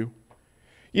against you.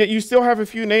 Yet you still have a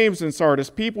few names in Sardis,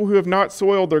 people who have not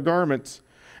soiled their garments,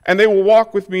 and they will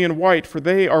walk with me in white, for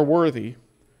they are worthy.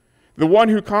 The one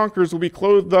who conquers will be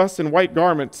clothed thus in white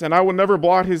garments, and I will never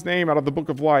blot his name out of the book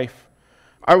of life.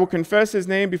 I will confess his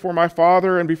name before my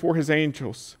Father and before his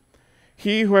angels.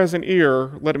 He who has an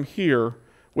ear, let him hear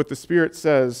what the Spirit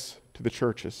says to the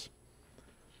churches."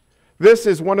 This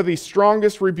is one of the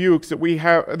strongest rebukes that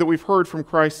we've heard from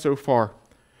Christ so far.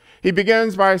 He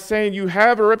begins by saying, you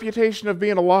have a reputation of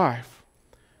being alive,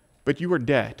 but you are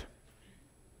dead.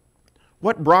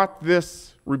 What brought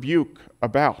this rebuke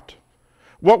about?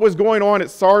 What was going on at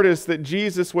Sardis that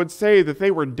Jesus would say that they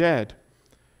were dead?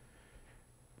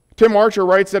 Tim Archer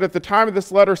writes that at the time of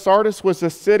this letter, Sardis was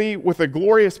a city with a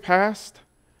glorious past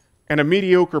and a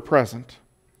mediocre present.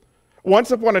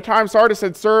 Once upon a time, Sardis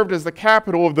had served as the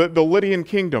capital of the Lydian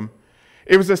kingdom.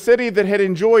 It was a city that had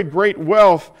enjoyed great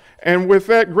wealth, and with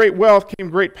that great wealth came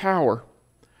great power.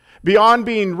 Beyond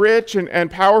being rich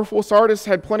and powerful, Sardis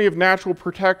had plenty of natural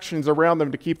protections around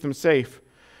them to keep them safe.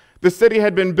 The city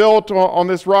had been built on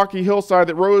this rocky hillside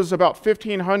that rose about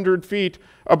 1,500 feet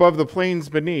above the plains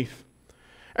beneath.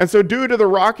 And so due to the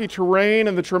rocky terrain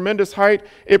and the tremendous height,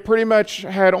 it pretty much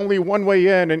had only one way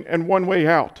in and one way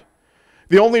out.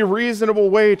 The only reasonable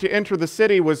way to enter the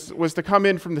city was to come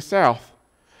in from the south.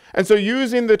 And so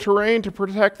using the terrain to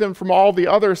protect them from all the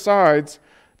other sides,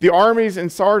 the armies in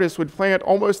Sardis would plant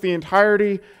almost the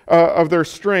entirety of their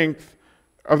strength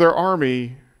of their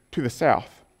army to the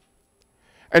south.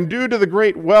 And due to the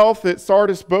great wealth that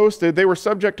Sardis boasted, they were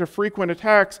subject to frequent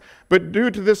attacks, but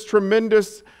due to this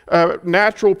tremendous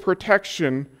natural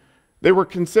protection, they were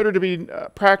considered to be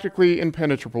practically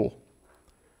impenetrable.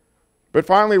 But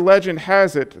finally, legend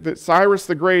has it that Cyrus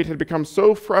the Great had become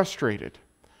so frustrated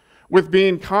with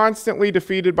being constantly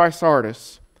defeated by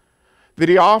Sardis that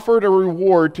he offered a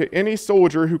reward to any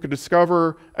soldier who could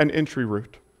discover an entry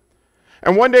route.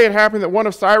 And one day it happened that one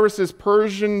of Cyrus's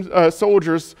Persian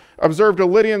soldiers observed a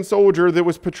Lydian soldier that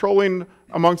was patrolling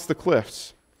amongst the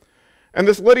cliffs. And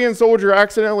this Lydian soldier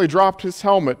accidentally dropped his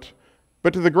helmet,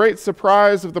 but to the great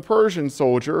surprise of the Persian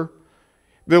soldier,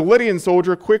 the Lydian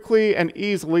soldier quickly and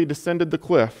easily descended the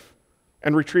cliff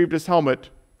and retrieved his helmet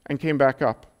and came back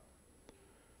up.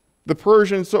 The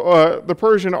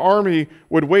Persian army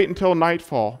would wait until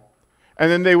nightfall, and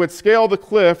then they would scale the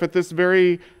cliff at this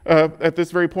very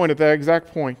point, at that exact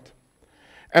point.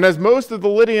 And as most of the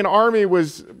Lydian army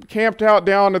was camped out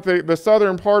down at the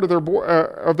southern part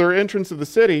of their entrance of the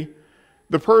city,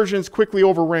 the Persians quickly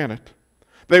overran it.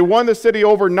 They won the city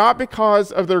over not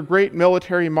because of their great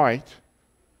military might,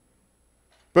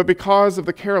 but because of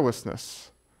the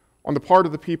carelessness on the part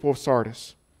of the people of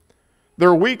Sardis.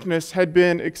 Their weakness had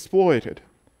been exploited.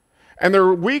 And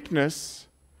their weakness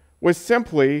was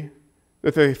simply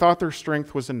that they thought their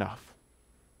strength was enough.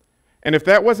 And if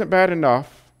that wasn't bad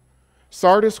enough,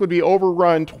 Sardis would be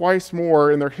overrun twice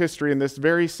more in their history in this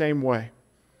very same way.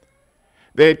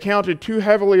 They had counted too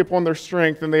heavily upon their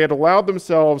strength, and they had allowed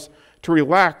themselves to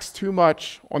relax too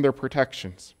much on their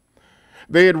protections.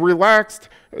 They had relaxed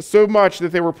so much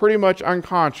that they were pretty much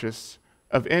unconscious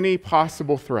of any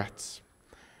possible threats.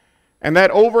 And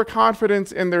that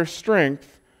overconfidence in their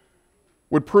strength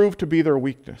would prove to be their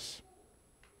weakness.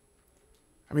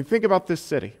 I mean, think about this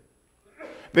city.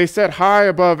 They sat high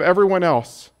above everyone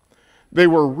else. They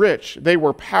were rich, they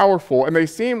were powerful, and they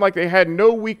seemed like they had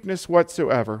no weakness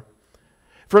whatsoever.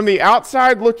 From the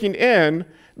outside looking in,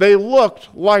 they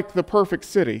looked like the perfect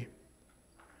city.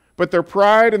 But their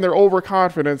pride and their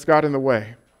overconfidence got in the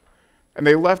way, and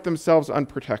they left themselves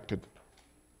unprotected.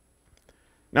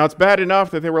 Now, it's bad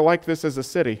enough that they were like this as a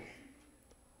city.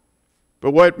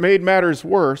 But what made matters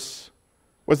worse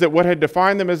was that what had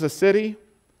defined them as a city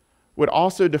would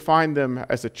also define them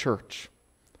as a church.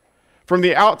 From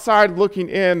the outside looking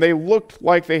in, they looked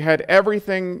like they had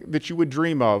everything that you would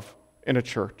dream of in a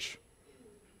church.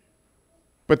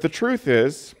 But the truth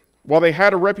is, while they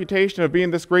had a reputation of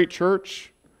being this great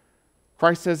church,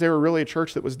 Christ says they were really a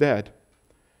church that was dead.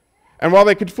 And while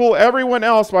they could fool everyone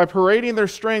else by parading their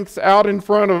strengths out in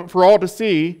front for all to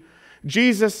see,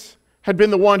 Jesus had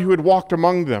been the one who had walked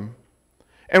among them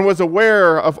and was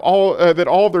aware of that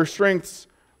all their strengths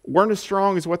weren't as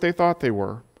strong as what they thought they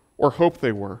were or hoped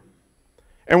they were.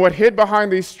 And what hid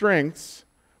behind these strengths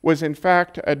was in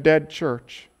fact a dead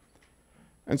church.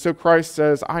 And so Christ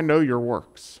says, I know your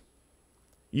works.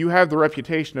 You have the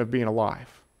reputation of being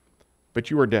alive,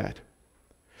 but you are dead.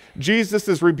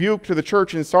 Jesus' rebuke to the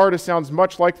church in Sardis sounds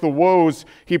much like the woes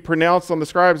he pronounced on the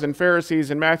scribes and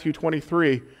Pharisees in Matthew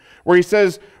 23, where he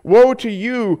says, Woe to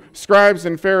you, scribes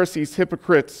and Pharisees,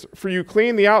 hypocrites, for you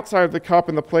clean the outside of the cup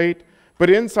and the plate, but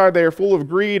inside they are full of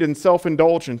greed and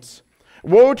self-indulgence.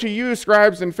 Woe to you,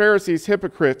 scribes and Pharisees,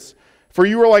 hypocrites, for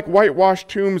you are like whitewashed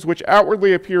tombs which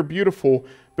outwardly appear beautiful,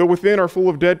 but within are full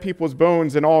of dead people's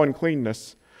bones and all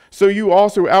uncleanness. So you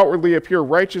also outwardly appear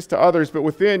righteous to others, but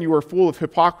within you are full of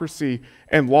hypocrisy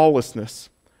and lawlessness.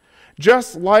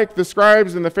 Just like the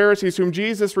scribes and the Pharisees, whom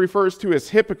Jesus refers to as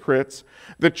hypocrites,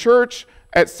 the church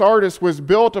at Sardis was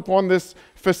built upon this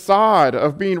facade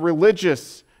of being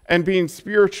religious and being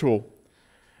spiritual.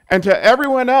 And to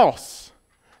everyone else,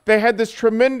 they had this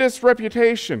tremendous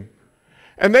reputation.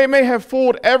 And they may have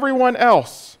fooled everyone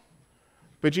else,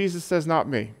 but Jesus says, not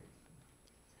me.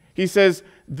 He says,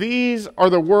 these are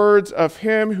the words of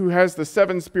him who has the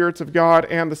seven spirits of God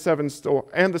and the seven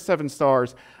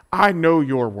stars. I know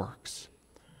your works.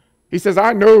 He says,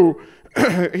 I know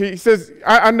he says,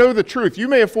 I know the truth. You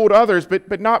may have fooled others,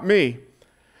 but not me.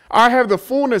 I have the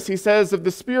fullness, he says, of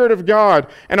the Spirit of God,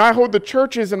 and I hold the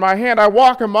churches in my hand. I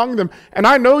walk among them, and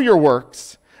I know your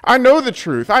works. I know the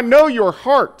truth. I know your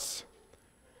hearts.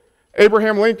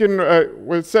 Abraham Lincoln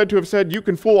was said to have said, you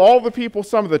can fool all the people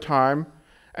some of the time,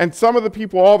 and some of the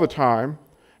people all the time,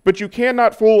 but you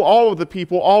cannot fool all of the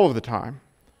people all of the time.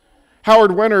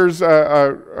 Howard Winters,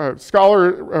 a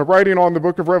scholar writing on the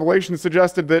book of Revelation,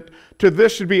 suggested that to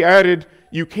this should be added,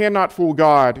 you cannot fool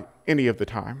God any of the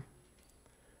time.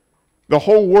 The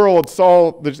whole world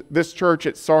saw this church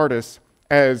at Sardis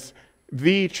as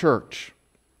the church.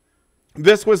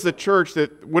 This was the church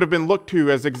that would have been looked to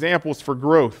as examples for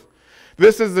growth.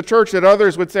 This is the church that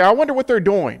others would say, I wonder what they're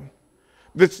doing.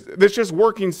 That's just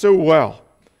working so well.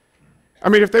 I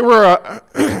mean, if they were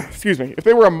if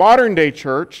they were a modern day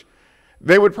church,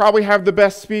 they would probably have the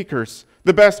best speakers,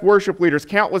 the best worship leaders,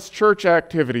 countless church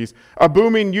activities, a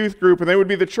booming youth group, and they would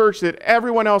be the church that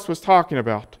everyone else was talking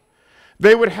about.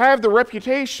 They would have the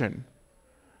reputation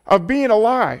of being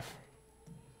alive.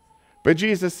 But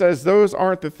Jesus says those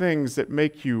aren't the things that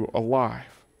make you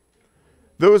alive.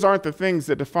 Those aren't the things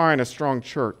that define a strong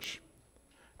church.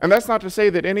 And that's not to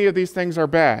say that any of these things are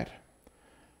bad.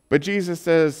 But Jesus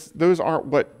says those aren't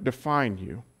what define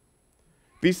you.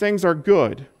 These things are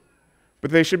good,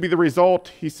 but they should be the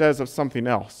result, he says, of something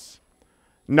else,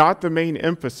 not the main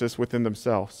emphasis within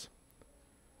themselves.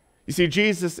 You see,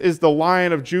 Jesus is the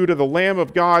Lion of Judah, the Lamb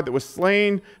of God that was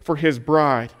slain for his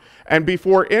bride. And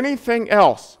before anything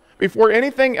else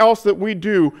that we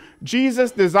do,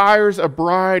 Jesus desires a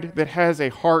bride that has a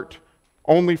heart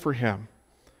only for him.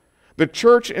 The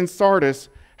church in Sardis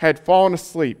had fallen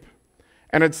asleep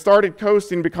and had started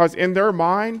coasting because in their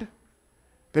mind,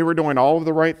 they were doing all of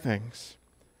the right things.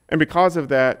 And because of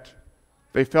that,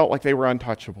 they felt like they were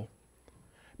untouchable.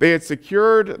 They had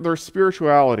secured their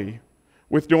spirituality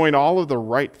with doing all of the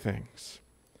right things.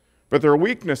 But their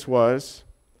weakness was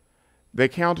they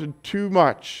counted too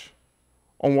much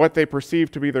on what they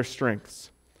perceived to be their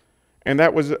strengths. And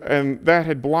that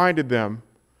had blinded them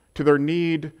to their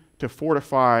need to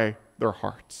fortify their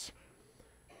hearts.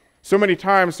 So many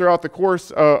times throughout the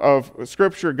course of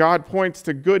Scripture, God points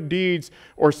to good deeds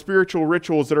or spiritual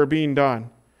rituals that are being done.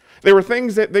 They were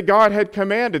things that God had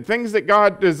commanded, things that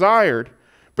God desired,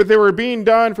 but they were being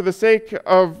done for the sake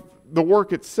of the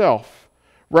work itself,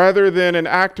 rather than an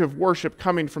act of worship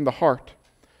coming from the heart.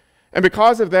 And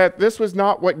because of that, this was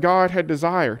not what God had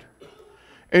desired.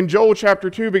 In Joel chapter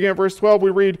 2, beginning at verse 12, we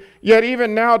read, Yet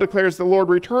even now, declares the Lord,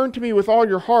 return to me with all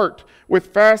your heart, with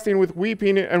fasting, with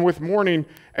weeping, and with mourning,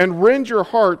 and rend your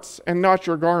hearts and not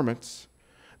your garments.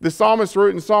 The psalmist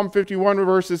wrote in Psalm 51,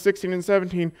 verses 16 and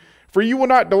 17, For you will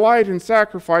not delight in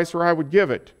sacrifice, or I would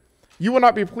give it. You will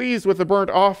not be pleased with a burnt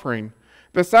offering.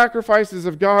 The sacrifices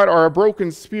of God are a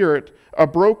broken spirit, a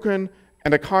broken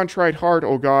and a contrite heart,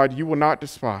 O God, you will not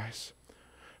despise.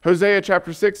 Hosea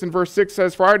chapter 6 and verse 6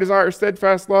 says, For I desire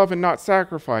steadfast love and not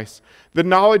sacrifice, the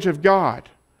knowledge of God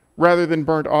rather than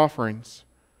burnt offerings.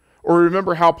 Or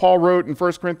remember how Paul wrote in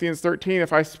 1 Corinthians 13,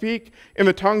 If I speak in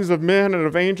the tongues of men and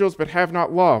of angels but have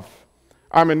not love,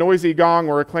 I am a noisy gong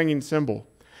or a clanging cymbal.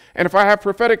 And if I have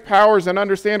prophetic powers and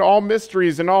understand all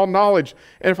mysteries and all knowledge,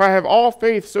 and if I have all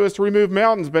faith so as to remove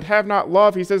mountains but have not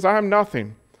love, he says, I am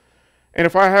nothing. And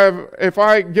if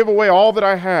I give away all that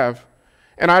I have,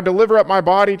 and I deliver up my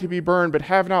body to be burned but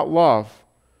have not love,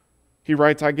 he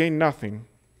writes, I gain nothing.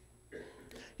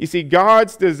 You see,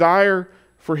 God's desire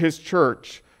for his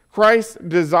church, Christ's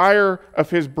desire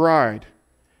of his bride,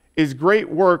 is great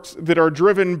works that are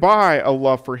driven by a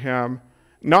love for him,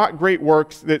 not great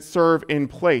works that serve in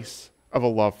place of a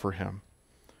love for him.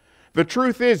 The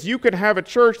truth is, you can have a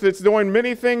church that's doing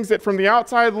many things that from the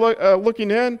outside looking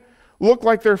in look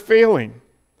like they're failing.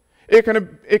 It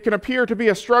can appear to be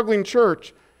a struggling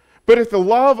church, but if the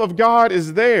love of God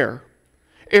is there,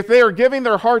 if they are giving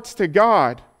their hearts to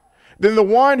God, then the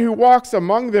one who walks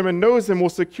among them and knows them will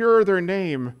secure their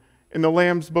name in the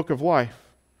Lamb's book of life.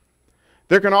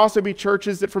 There can also be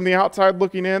churches that from the outside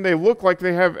looking in, they look like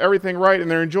they have everything right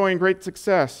and they're enjoying great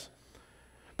success.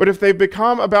 But if they've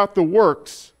become about the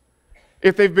works,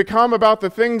 if they've become about the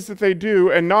things that they do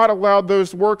and not allowed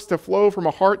those works to flow from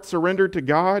a heart surrendered to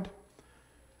God,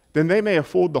 then they may have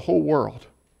fooled the whole world.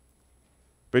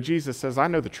 But Jesus says, I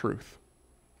know the truth.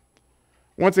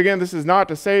 Once again, this is not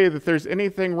to say that there's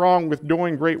anything wrong with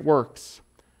doing great works.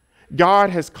 God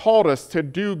has called us to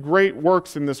do great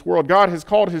works in this world. God has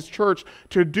called his church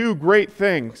to do great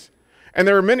things. And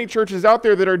there are many churches out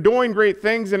there that are doing great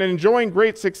things and enjoying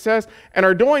great success and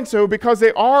are doing so because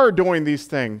they are doing these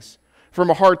things from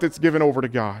a heart that's given over to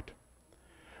God.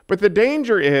 But the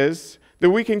danger is that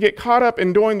we can get caught up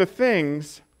in doing the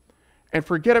things and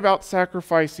forget about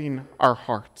sacrificing our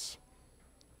hearts.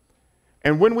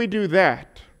 And when we do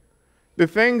that, the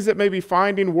things that may be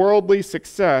finding worldly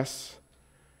success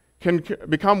can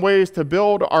become ways to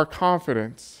build our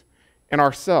confidence in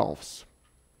ourselves,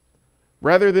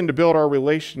 rather than to build our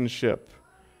relationship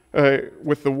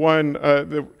with the one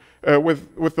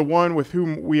with the one with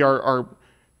whom we are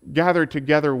gathered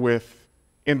together with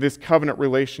in this covenant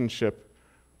relationship,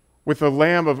 with the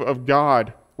Lamb of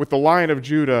God, with the Lion of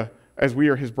Judah, as we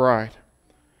are his bride.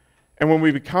 And when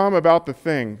we become about the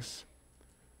things,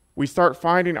 we start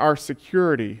finding our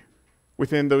security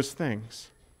within those things.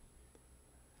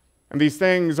 And these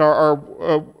things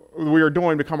we are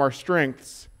doing become our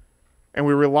strengths, and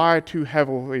we rely too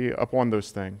heavily upon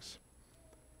those things.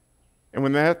 And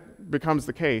when that becomes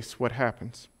the case, what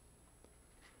happens?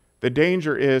 The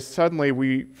danger is suddenly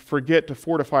we forget to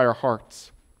fortify our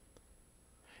hearts.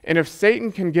 And if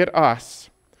Satan can get us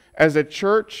as a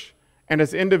church and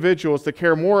as individuals to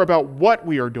care more about what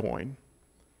we are doing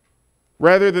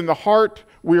rather than the heart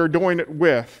we are doing it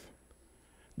with,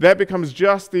 that becomes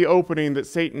just the opening that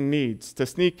Satan needs to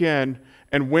sneak in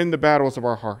and win the battles of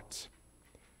our hearts.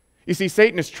 You see,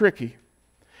 Satan is tricky,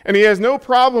 and he has no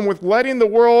problem with letting the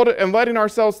world and letting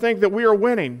ourselves think that we are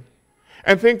winning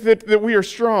and think that we are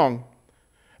strong.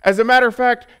 As a matter of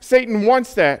fact, Satan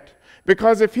wants that,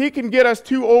 because if he can get us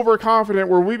too overconfident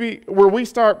where we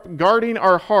start guarding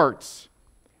our hearts,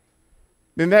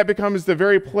 then that becomes the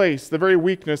very place, the very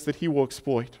weakness that he will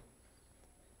exploit.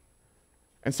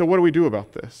 And so what do we do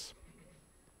about this?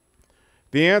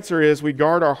 The answer is we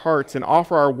guard our hearts and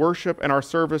offer our worship and our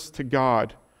service to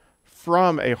God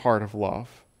from a heart of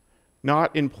love,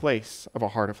 not in place of a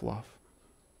heart of love.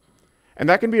 And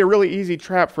that can be a really easy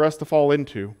trap for us to fall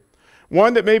into,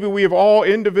 one that maybe we have all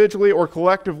individually or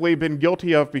collectively been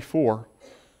guilty of before,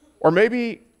 or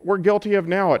maybe we're guilty of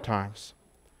now at times.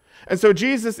 And so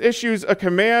Jesus issues a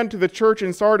command to the church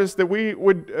in Sardis that we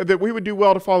would do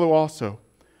well to follow also.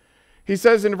 He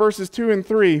says in verses 2 and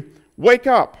 3, "Wake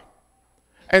up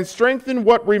and strengthen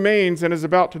what remains and is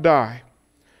about to die.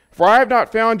 For I have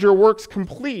not found your works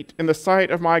complete in the sight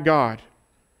of my God.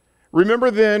 Remember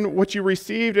then what you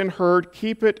received and heard,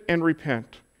 keep it and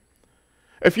repent."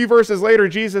 A few verses later,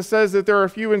 Jesus says that there are a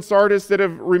few in Sardis that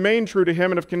have remained true to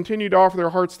him and have continued to offer their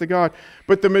hearts to God,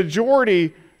 but the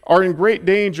majority are in great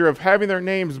danger of having their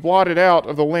names blotted out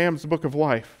of the Lamb's book of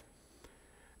life.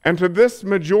 And to this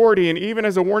majority, and even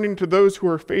as a warning to those who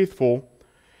are faithful,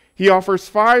 he offers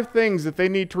 5 things that they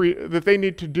need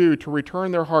to do to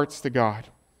return their hearts to God.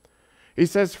 He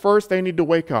says, first, they need to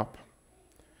wake up.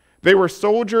 They were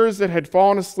soldiers that had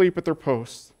fallen asleep at their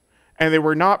posts, and they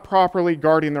were not properly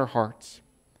guarding their hearts.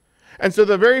 And so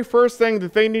the very first thing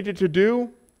that they needed to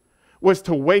do was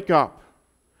to wake up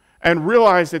and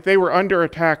realize that they were under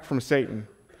attack from Satan.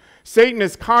 Satan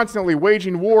is constantly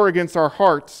waging war against our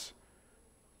hearts.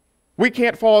 We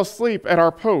can't fall asleep at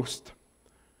our post.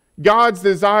 God's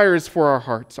desires for our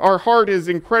hearts. Our heart is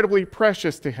incredibly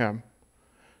precious to him.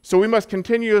 So we must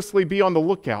continuously be on the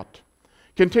lookout,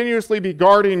 continuously be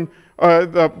guarding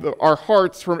our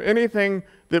hearts from anything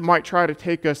that might try to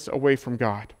take us away from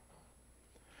God.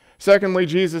 Secondly,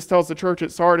 Jesus tells the church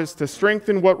at Sardis to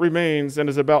strengthen what remains and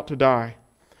is about to die.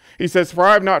 He says, "For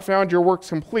I have not found your works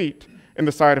complete in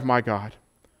the sight of my God."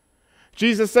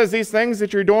 Jesus says these things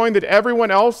that you're doing that everyone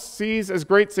else sees as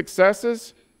great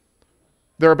successes,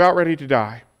 they're about ready to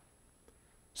die.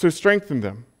 So strengthen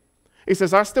them. He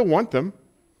says, I still want them.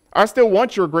 I still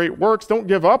want your great works. Don't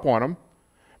give up on them.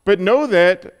 But know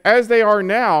that as they are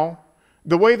now,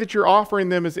 the way that you're offering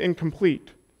them is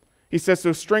incomplete. He says,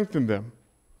 so strengthen them.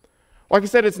 Like I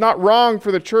said, it's not wrong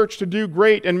for the church to do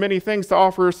great and many things, to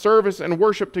offer service and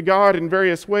worship to God in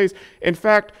various ways. In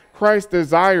fact, Christ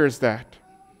desires that.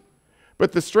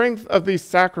 But the strength of these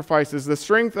sacrifices, the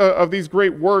strength of these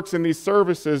great works and these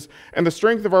services, and the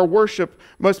strength of our worship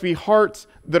must be hearts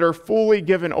that are fully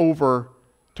given over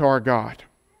to our God.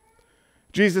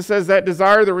 Jesus says that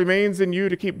desire that remains in you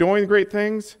to keep doing great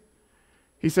things,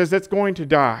 he says that's going to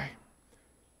die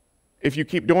if you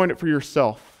keep doing it for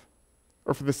yourself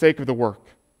or for the sake of the work.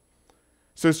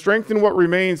 So strengthen what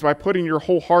remains by putting your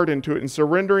whole heart into it and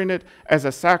surrendering it as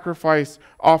a sacrifice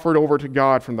offered over to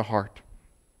God from the heart.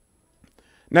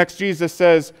 Next, Jesus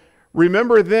says,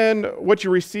 remember then what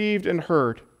you received and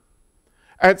heard.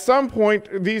 At some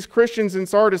point, these Christians in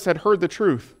Sardis had heard the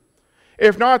truth.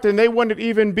 If not, then they wouldn't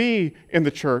even be in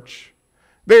the church.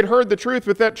 They had heard the truth,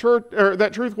 but that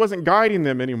truth wasn't guiding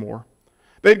them anymore.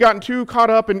 They'd gotten too caught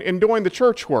up in doing the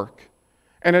church work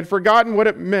and had forgotten what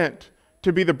it meant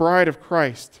to be the bride of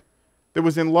Christ that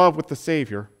was in love with the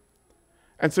Savior.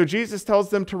 And so Jesus tells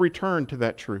them to return to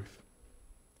that truth.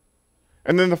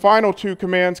 And then the final two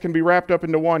commands can be wrapped up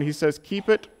into one. He says, keep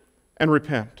it and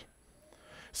repent.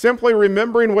 Simply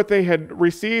remembering what they had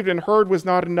received and heard was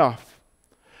not enough.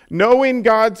 Knowing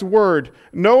God's word,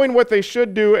 knowing what they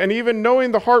should do, and even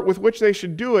knowing the heart with which they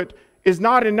should do it is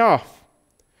not enough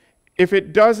if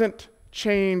it doesn't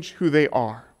change who they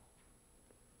are.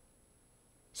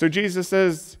 So Jesus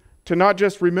says to not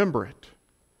just remember it,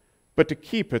 but to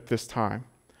keep it this time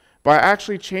by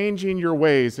actually changing your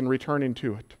ways and returning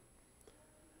to it.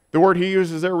 The word he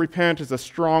uses there, repent, is a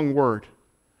strong word.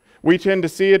 We tend to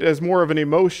see it as more of an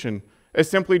emotion, as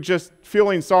simply just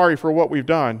feeling sorry for what we've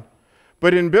done.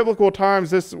 But in biblical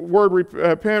times, this word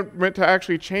repent meant to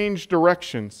actually change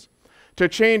directions, to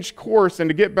change course and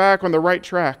to get back on the right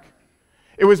track.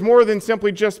 It was more than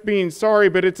simply just being sorry,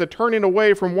 but it's a turning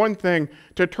away from one thing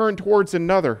to turn towards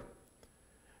another.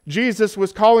 Jesus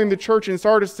was calling the church in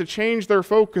Sardis to change their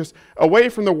focus away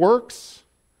from the works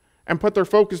and put their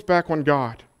focus back on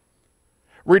God.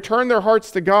 Return their hearts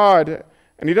to God,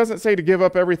 and he doesn't say to give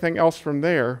up everything else from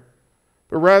there,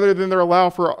 but rather than they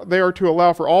are to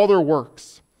allow for all their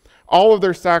works, all of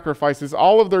their sacrifices,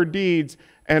 all of their deeds,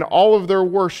 and all of their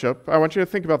worship. I want you to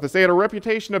think about this. They had a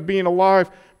reputation of being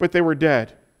alive, but they were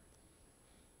dead.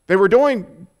 They were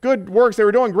doing good works, they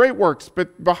were doing great works,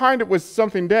 but behind it was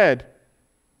something dead.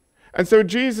 And so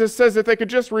Jesus says that they could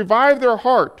just revive their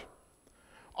heart,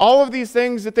 all of these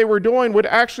things that they were doing would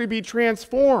actually be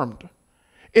transformed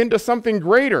into something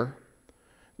greater.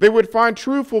 They would find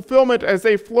true fulfillment as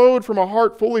they flowed from a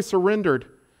heart fully surrendered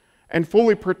and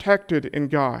fully protected in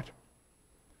God.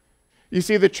 You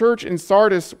see, the church in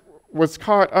Sardis was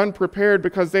caught unprepared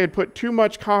because they had put too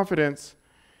much confidence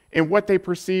in what they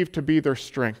perceived to be their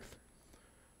strength.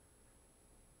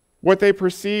 What they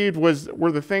perceived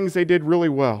were the things they did really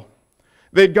well.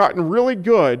 They'd gotten really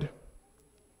good,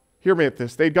 hear me at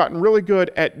this, they'd gotten really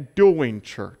good at doing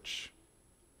church.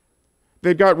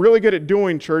 They got really good at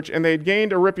doing church, and they had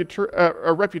gained a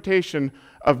reputation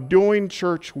of doing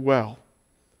church well.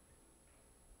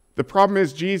 The problem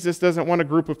is Jesus doesn't want a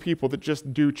group of people that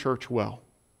just do church well.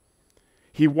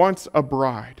 He wants a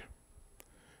bride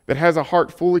that has a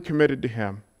heart fully committed to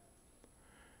him.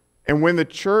 And when the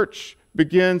church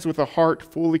begins with a heart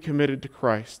fully committed to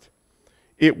Christ,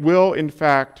 it will, in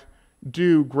fact,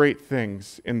 do great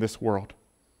things in this world.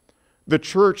 The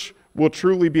church will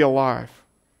truly be alive,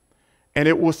 and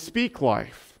it will speak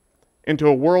life into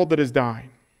a world that is dying.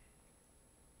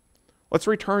 Let's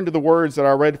return to the words that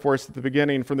I read for us at the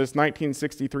beginning from this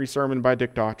 1963 sermon by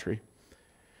Dick Daughtry.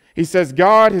 He says,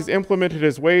 God has implemented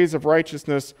his ways of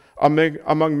righteousness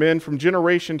among men from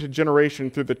generation to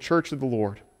generation through the church of the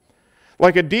Lord.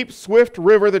 Like a deep, swift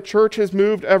river, the church has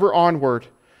moved ever onward,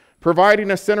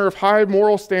 providing a center of high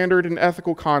moral standard and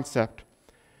ethical concept.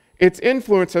 Its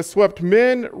influence has swept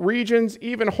men, regions,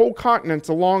 even whole continents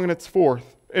along in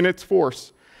its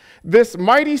force. This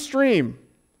mighty stream,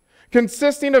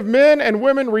 consisting of men and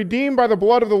women redeemed by the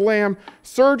blood of the Lamb,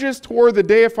 surges toward the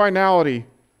day of finality,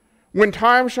 when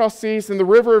time shall cease and the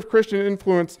river of Christian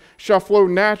influence shall flow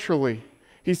naturally,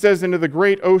 he says, into the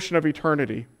great ocean of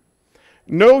eternity.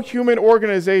 No human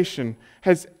organization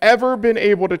has ever been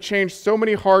able to change so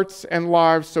many hearts and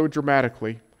lives so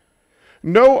dramatically.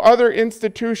 No other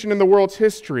institution in the world's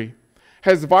history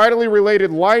has vitally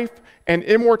related life and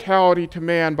immortality to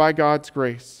man by God's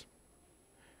grace.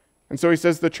 And so he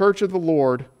says the church of the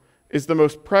Lord is the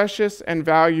most precious and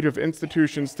valued of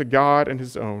institutions to God and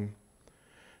his own.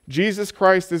 Jesus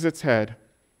Christ is its head.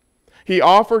 He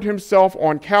offered himself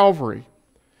on Calvary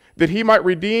that he might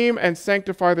redeem and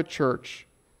sanctify the church.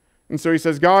 And so he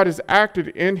says God has acted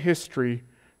in history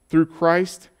through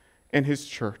Christ and his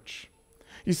church.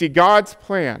 You see, God's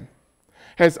plan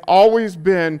has always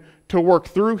been to work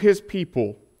through his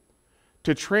people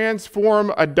to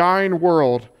transform a dying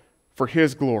world for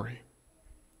his glory.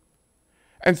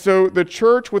 And so the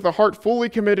church, with a heart fully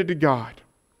committed to God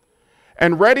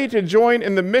and ready to join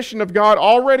in the mission of God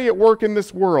already at work in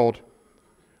this world,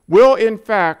 will in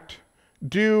fact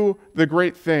do the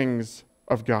great things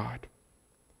of God.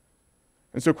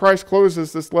 And so Christ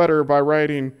closes this letter by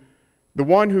writing, "The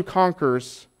one who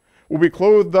conquers will be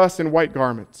clothed thus in white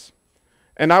garments,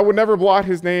 and I will never blot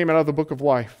his name out of the book of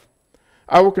life.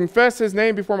 I will confess his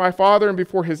name before my Father and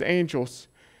before his angels.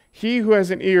 He who has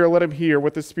an ear, let him hear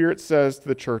what the Spirit says to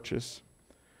the churches."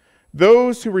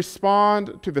 Those who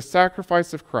respond to the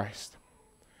sacrifice of Christ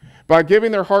by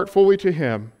giving their heart fully to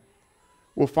him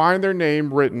will find their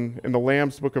name written in the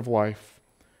Lamb's book of life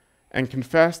and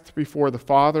confessed before the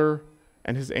Father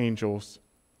and his angels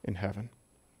in heaven.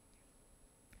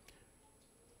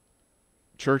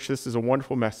 Church, this is a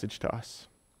wonderful message to us.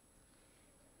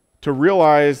 To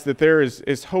realize that there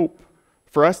is hope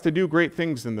for us to do great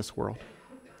things in this world.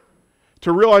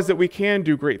 To realize that we can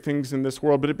do great things in this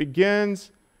world, but it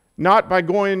begins not by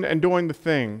going and doing the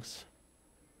things.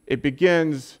 It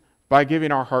begins by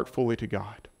giving our heart fully to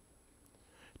God.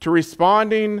 To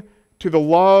responding to the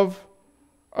love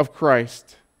of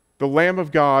Christ, the Lamb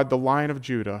of God, the Lion of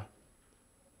Judah,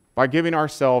 by giving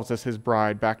ourselves as his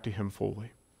bride back to him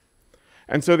fully.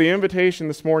 And so the invitation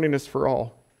this morning is for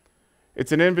all.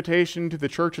 It's an invitation to the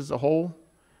church as a whole,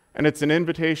 and it's an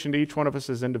invitation to each one of us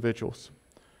as individuals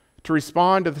to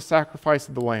respond to the sacrifice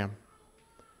of the Lamb,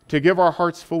 to give our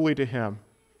hearts fully to him,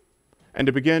 and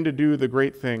to begin to do the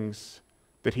great things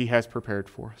that he has prepared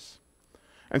for us.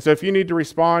 And so if you need to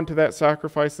respond to that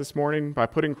sacrifice this morning by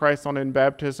putting Christ on in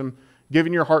baptism,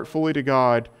 giving your heart fully to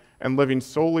God, and living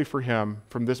solely for him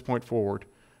from this point forward,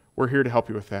 we're here to help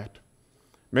you with that.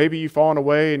 Maybe you've fallen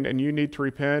away and you need to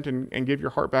repent and give your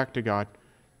heart back to God.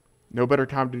 No better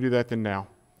time to do that than now.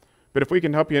 But if we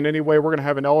can help you in any way, we're going to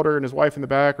have an elder and his wife in the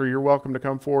back, or you're welcome to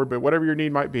come forward. But whatever your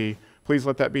need might be, please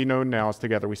let that be known now as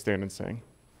together we stand and sing.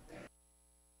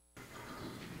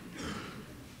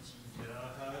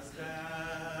 Just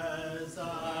as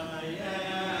I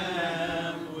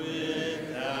am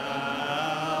without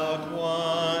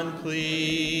one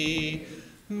plea,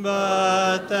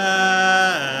 but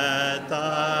that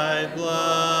thy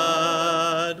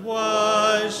blood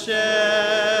was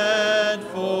shed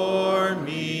for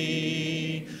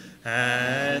me,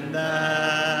 and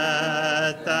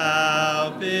that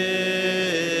thou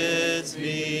bidst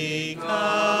me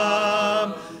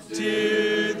come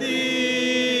to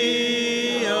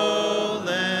thee, O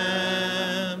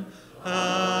Lamb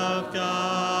of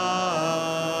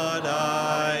God,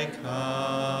 I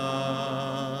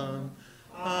come.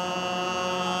 I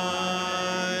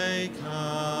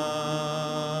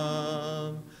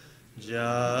come.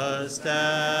 Just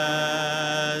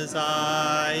as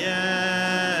I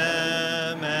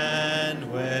am,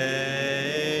 and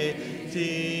waiting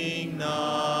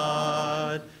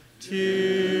not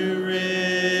to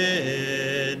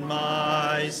rid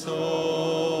my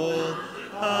soul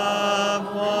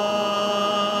of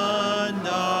one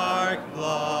dark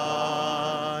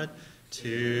blot,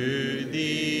 to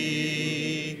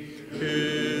thee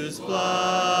whose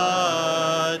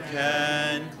blood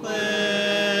can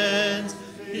cleanse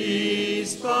each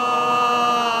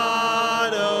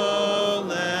spot, O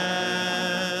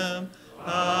Lamb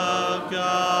of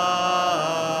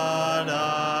God,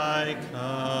 I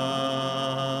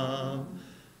come.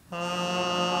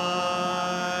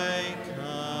 I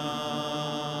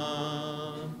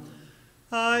come.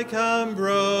 I come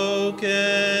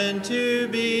broken to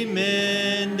be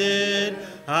mended.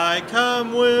 I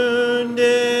come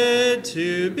wounded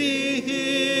to be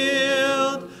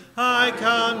healed. I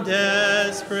come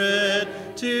desperate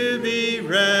to be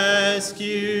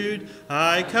rescued.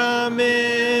 I come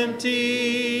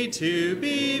empty to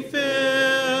be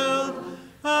filled.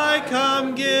 I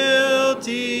come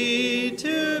guilty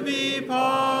to be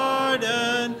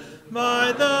pardoned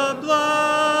by the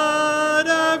blood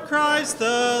of Christ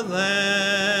the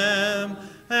Lamb.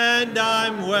 And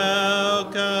I'm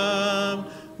welcome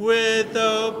with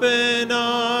open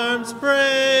arms,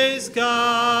 praise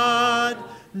God,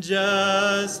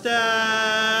 just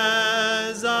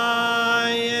as I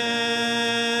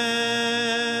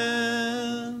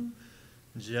am.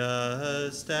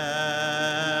 Just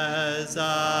as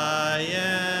I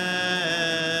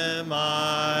am,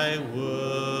 I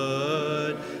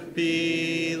would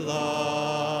be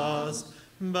lost,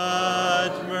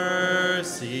 but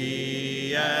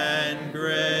mercy and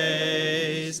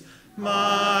grace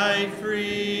my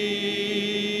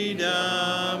freedom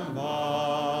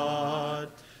bought,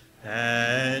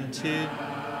 and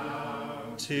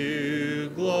to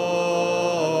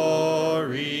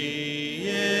glory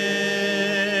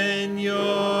in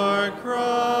your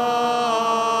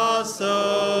cross,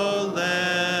 O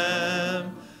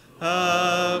Lamb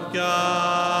of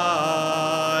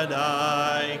God,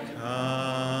 I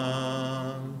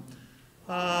come.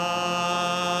 I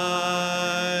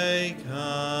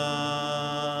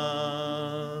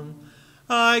come.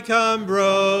 I come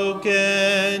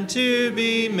broken to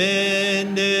be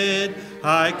mended.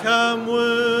 I come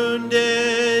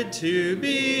wounded to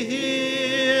be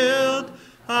healed.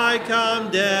 I come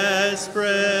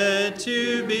desperate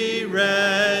to be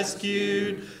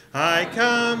rescued. I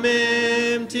come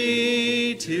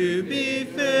empty to be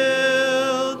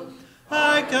filled.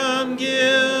 I come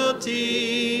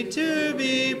guilty to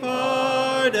be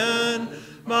pardoned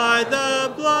by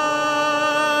the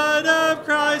blood of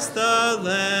Christ the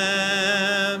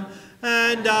Lamb. And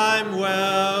and I'm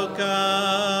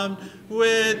welcomed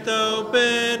with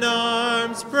open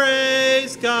arms.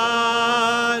 Praise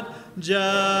God,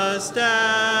 just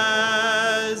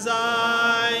as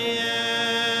I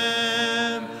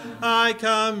am. I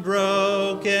come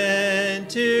broken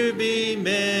to be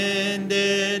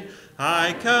mended.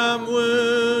 I come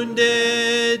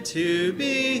wounded to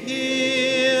be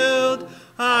healed.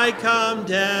 I come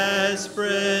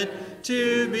desperate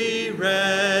to be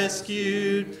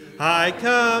rescued. I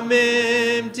come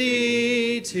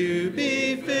empty to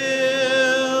be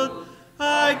filled.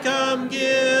 I come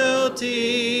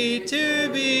guilty to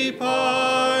be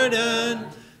pardoned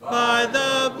by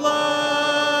the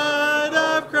blood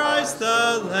of Christ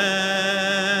the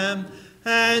Lamb.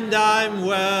 And I'm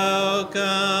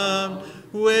welcomed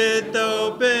with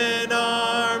open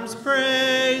arms.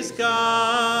 Praise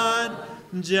God,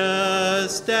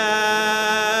 just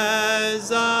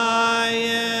as I am.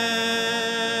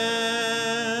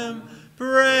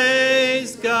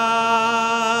 Praise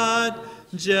God,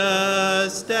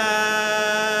 just as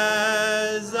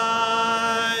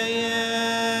I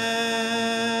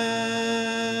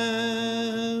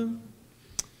am.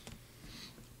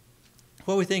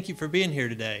 Well, we thank you for being here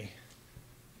today.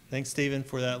 Thanks, Stephen,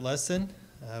 for that lesson.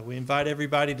 We invite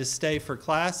everybody to stay for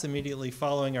class immediately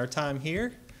following our time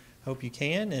here. Hope you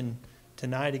can. And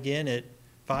tonight again at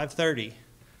 5:30.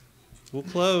 We'll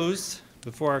close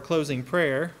before our closing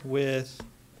prayer with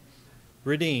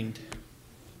Redeemed.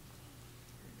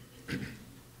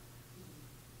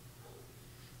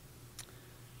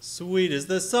 Sweet is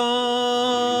the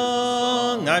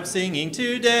song I'm singing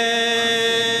today.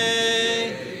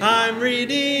 I'm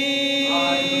redeemed,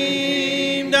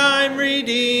 I'm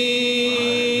redeemed.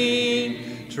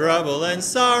 Trouble and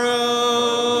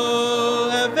sorrow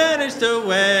have vanished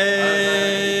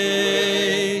away.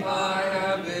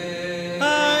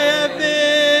 I have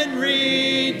been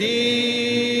redeemed.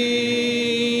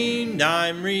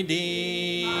 I'm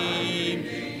redeemed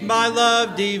by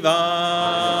love divine.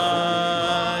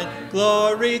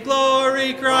 Glory,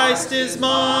 glory, Christ is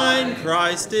mine,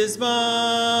 Christ is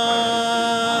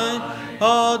mine.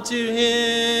 All to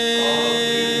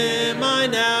him I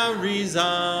now resign.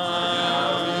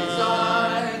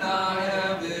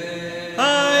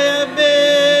 I have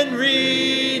been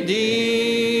redeemed.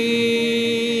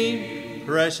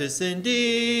 Precious indeed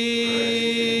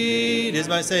is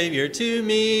my Savior to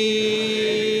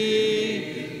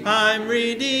me. I'm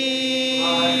redeemed,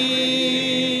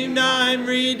 I'm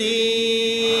redeemed.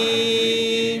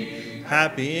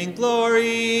 Happy in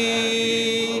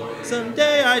glory,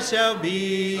 someday I shall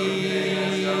be.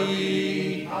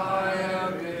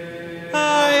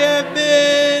 I have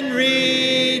been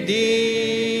redeemed.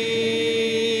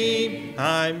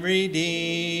 I'm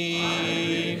redeemed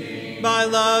by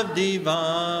love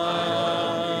divine.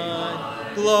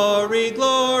 Glory,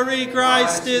 glory,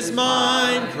 Christ is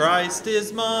mine, Christ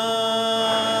is mine.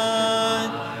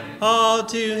 All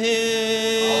to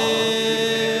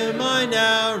him I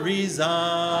now resign.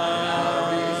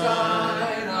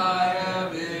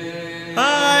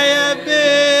 I have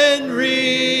been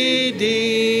redeemed.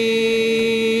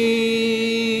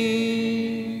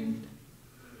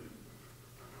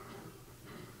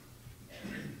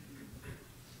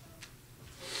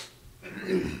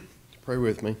 Pray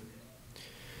with me.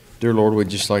 Dear Lord, we'd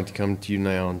just like to come to you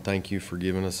now and thank you for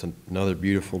giving us another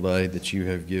beautiful day that you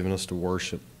have given us to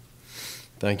worship.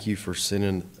 Thank you for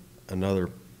sending another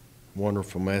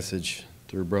wonderful message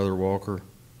through Brother Walker.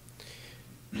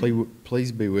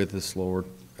 Please be with us, Lord,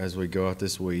 as we go out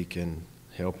this week and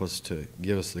help us to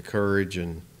give us the courage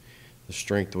and the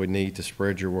strength we need to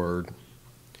spread your word.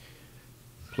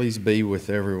 Please be with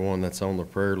everyone that's on the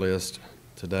prayer list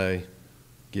today.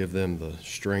 Give them the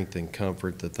strength and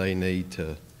comfort that they need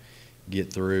to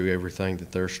get through everything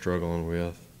that they're struggling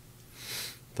with.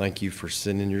 Thank you for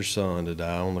sending your Son to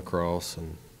die on the cross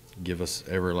and give us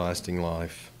everlasting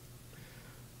life.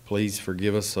 Please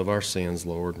forgive us of our sins,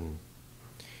 Lord, and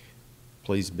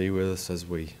please be with us as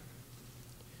we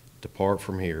depart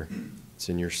from here. It's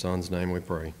in your Son's name we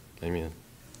pray. Amen.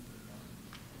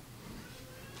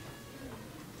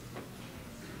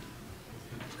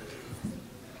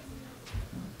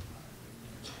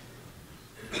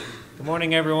 Good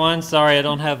morning, everyone. Sorry I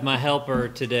don't have my helper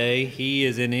today. He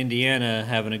is in Indiana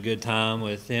having a good time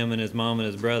with him and his mom and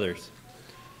his brothers.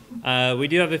 We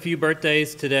do have a few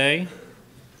birthdays today.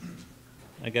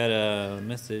 I got a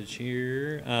message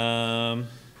here.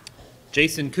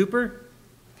 Jason Cooper,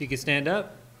 if you could stand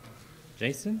up.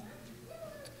 Jason.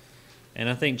 And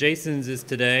I think Jason's is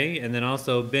today, and then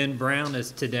also Ben Brown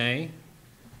is today.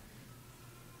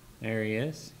 There he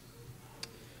is.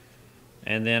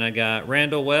 And then I got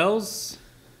Randall Wells.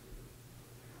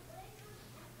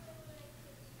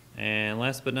 And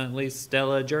last but not least,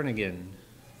 Stella Jernigan.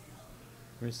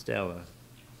 Where's Stella?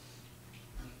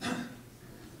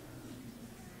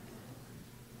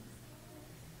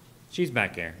 She's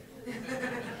back there.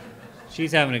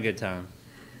 She's having a good time.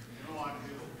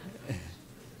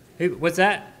 What's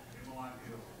that?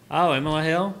 Oh, Emma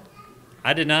Hill?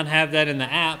 I did not have that in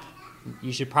the app.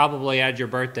 You should probably add your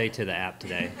birthday to the app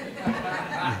today.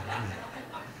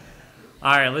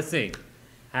 All right, let's sing.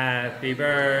 Happy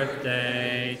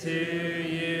birthday to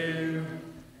you.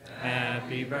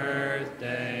 Happy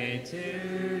birthday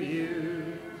to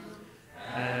you.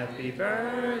 Happy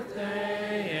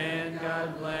birthday and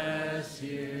God bless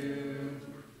you.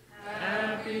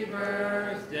 Happy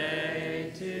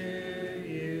birthday to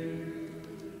you.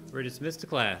 We're dismissed to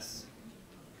class.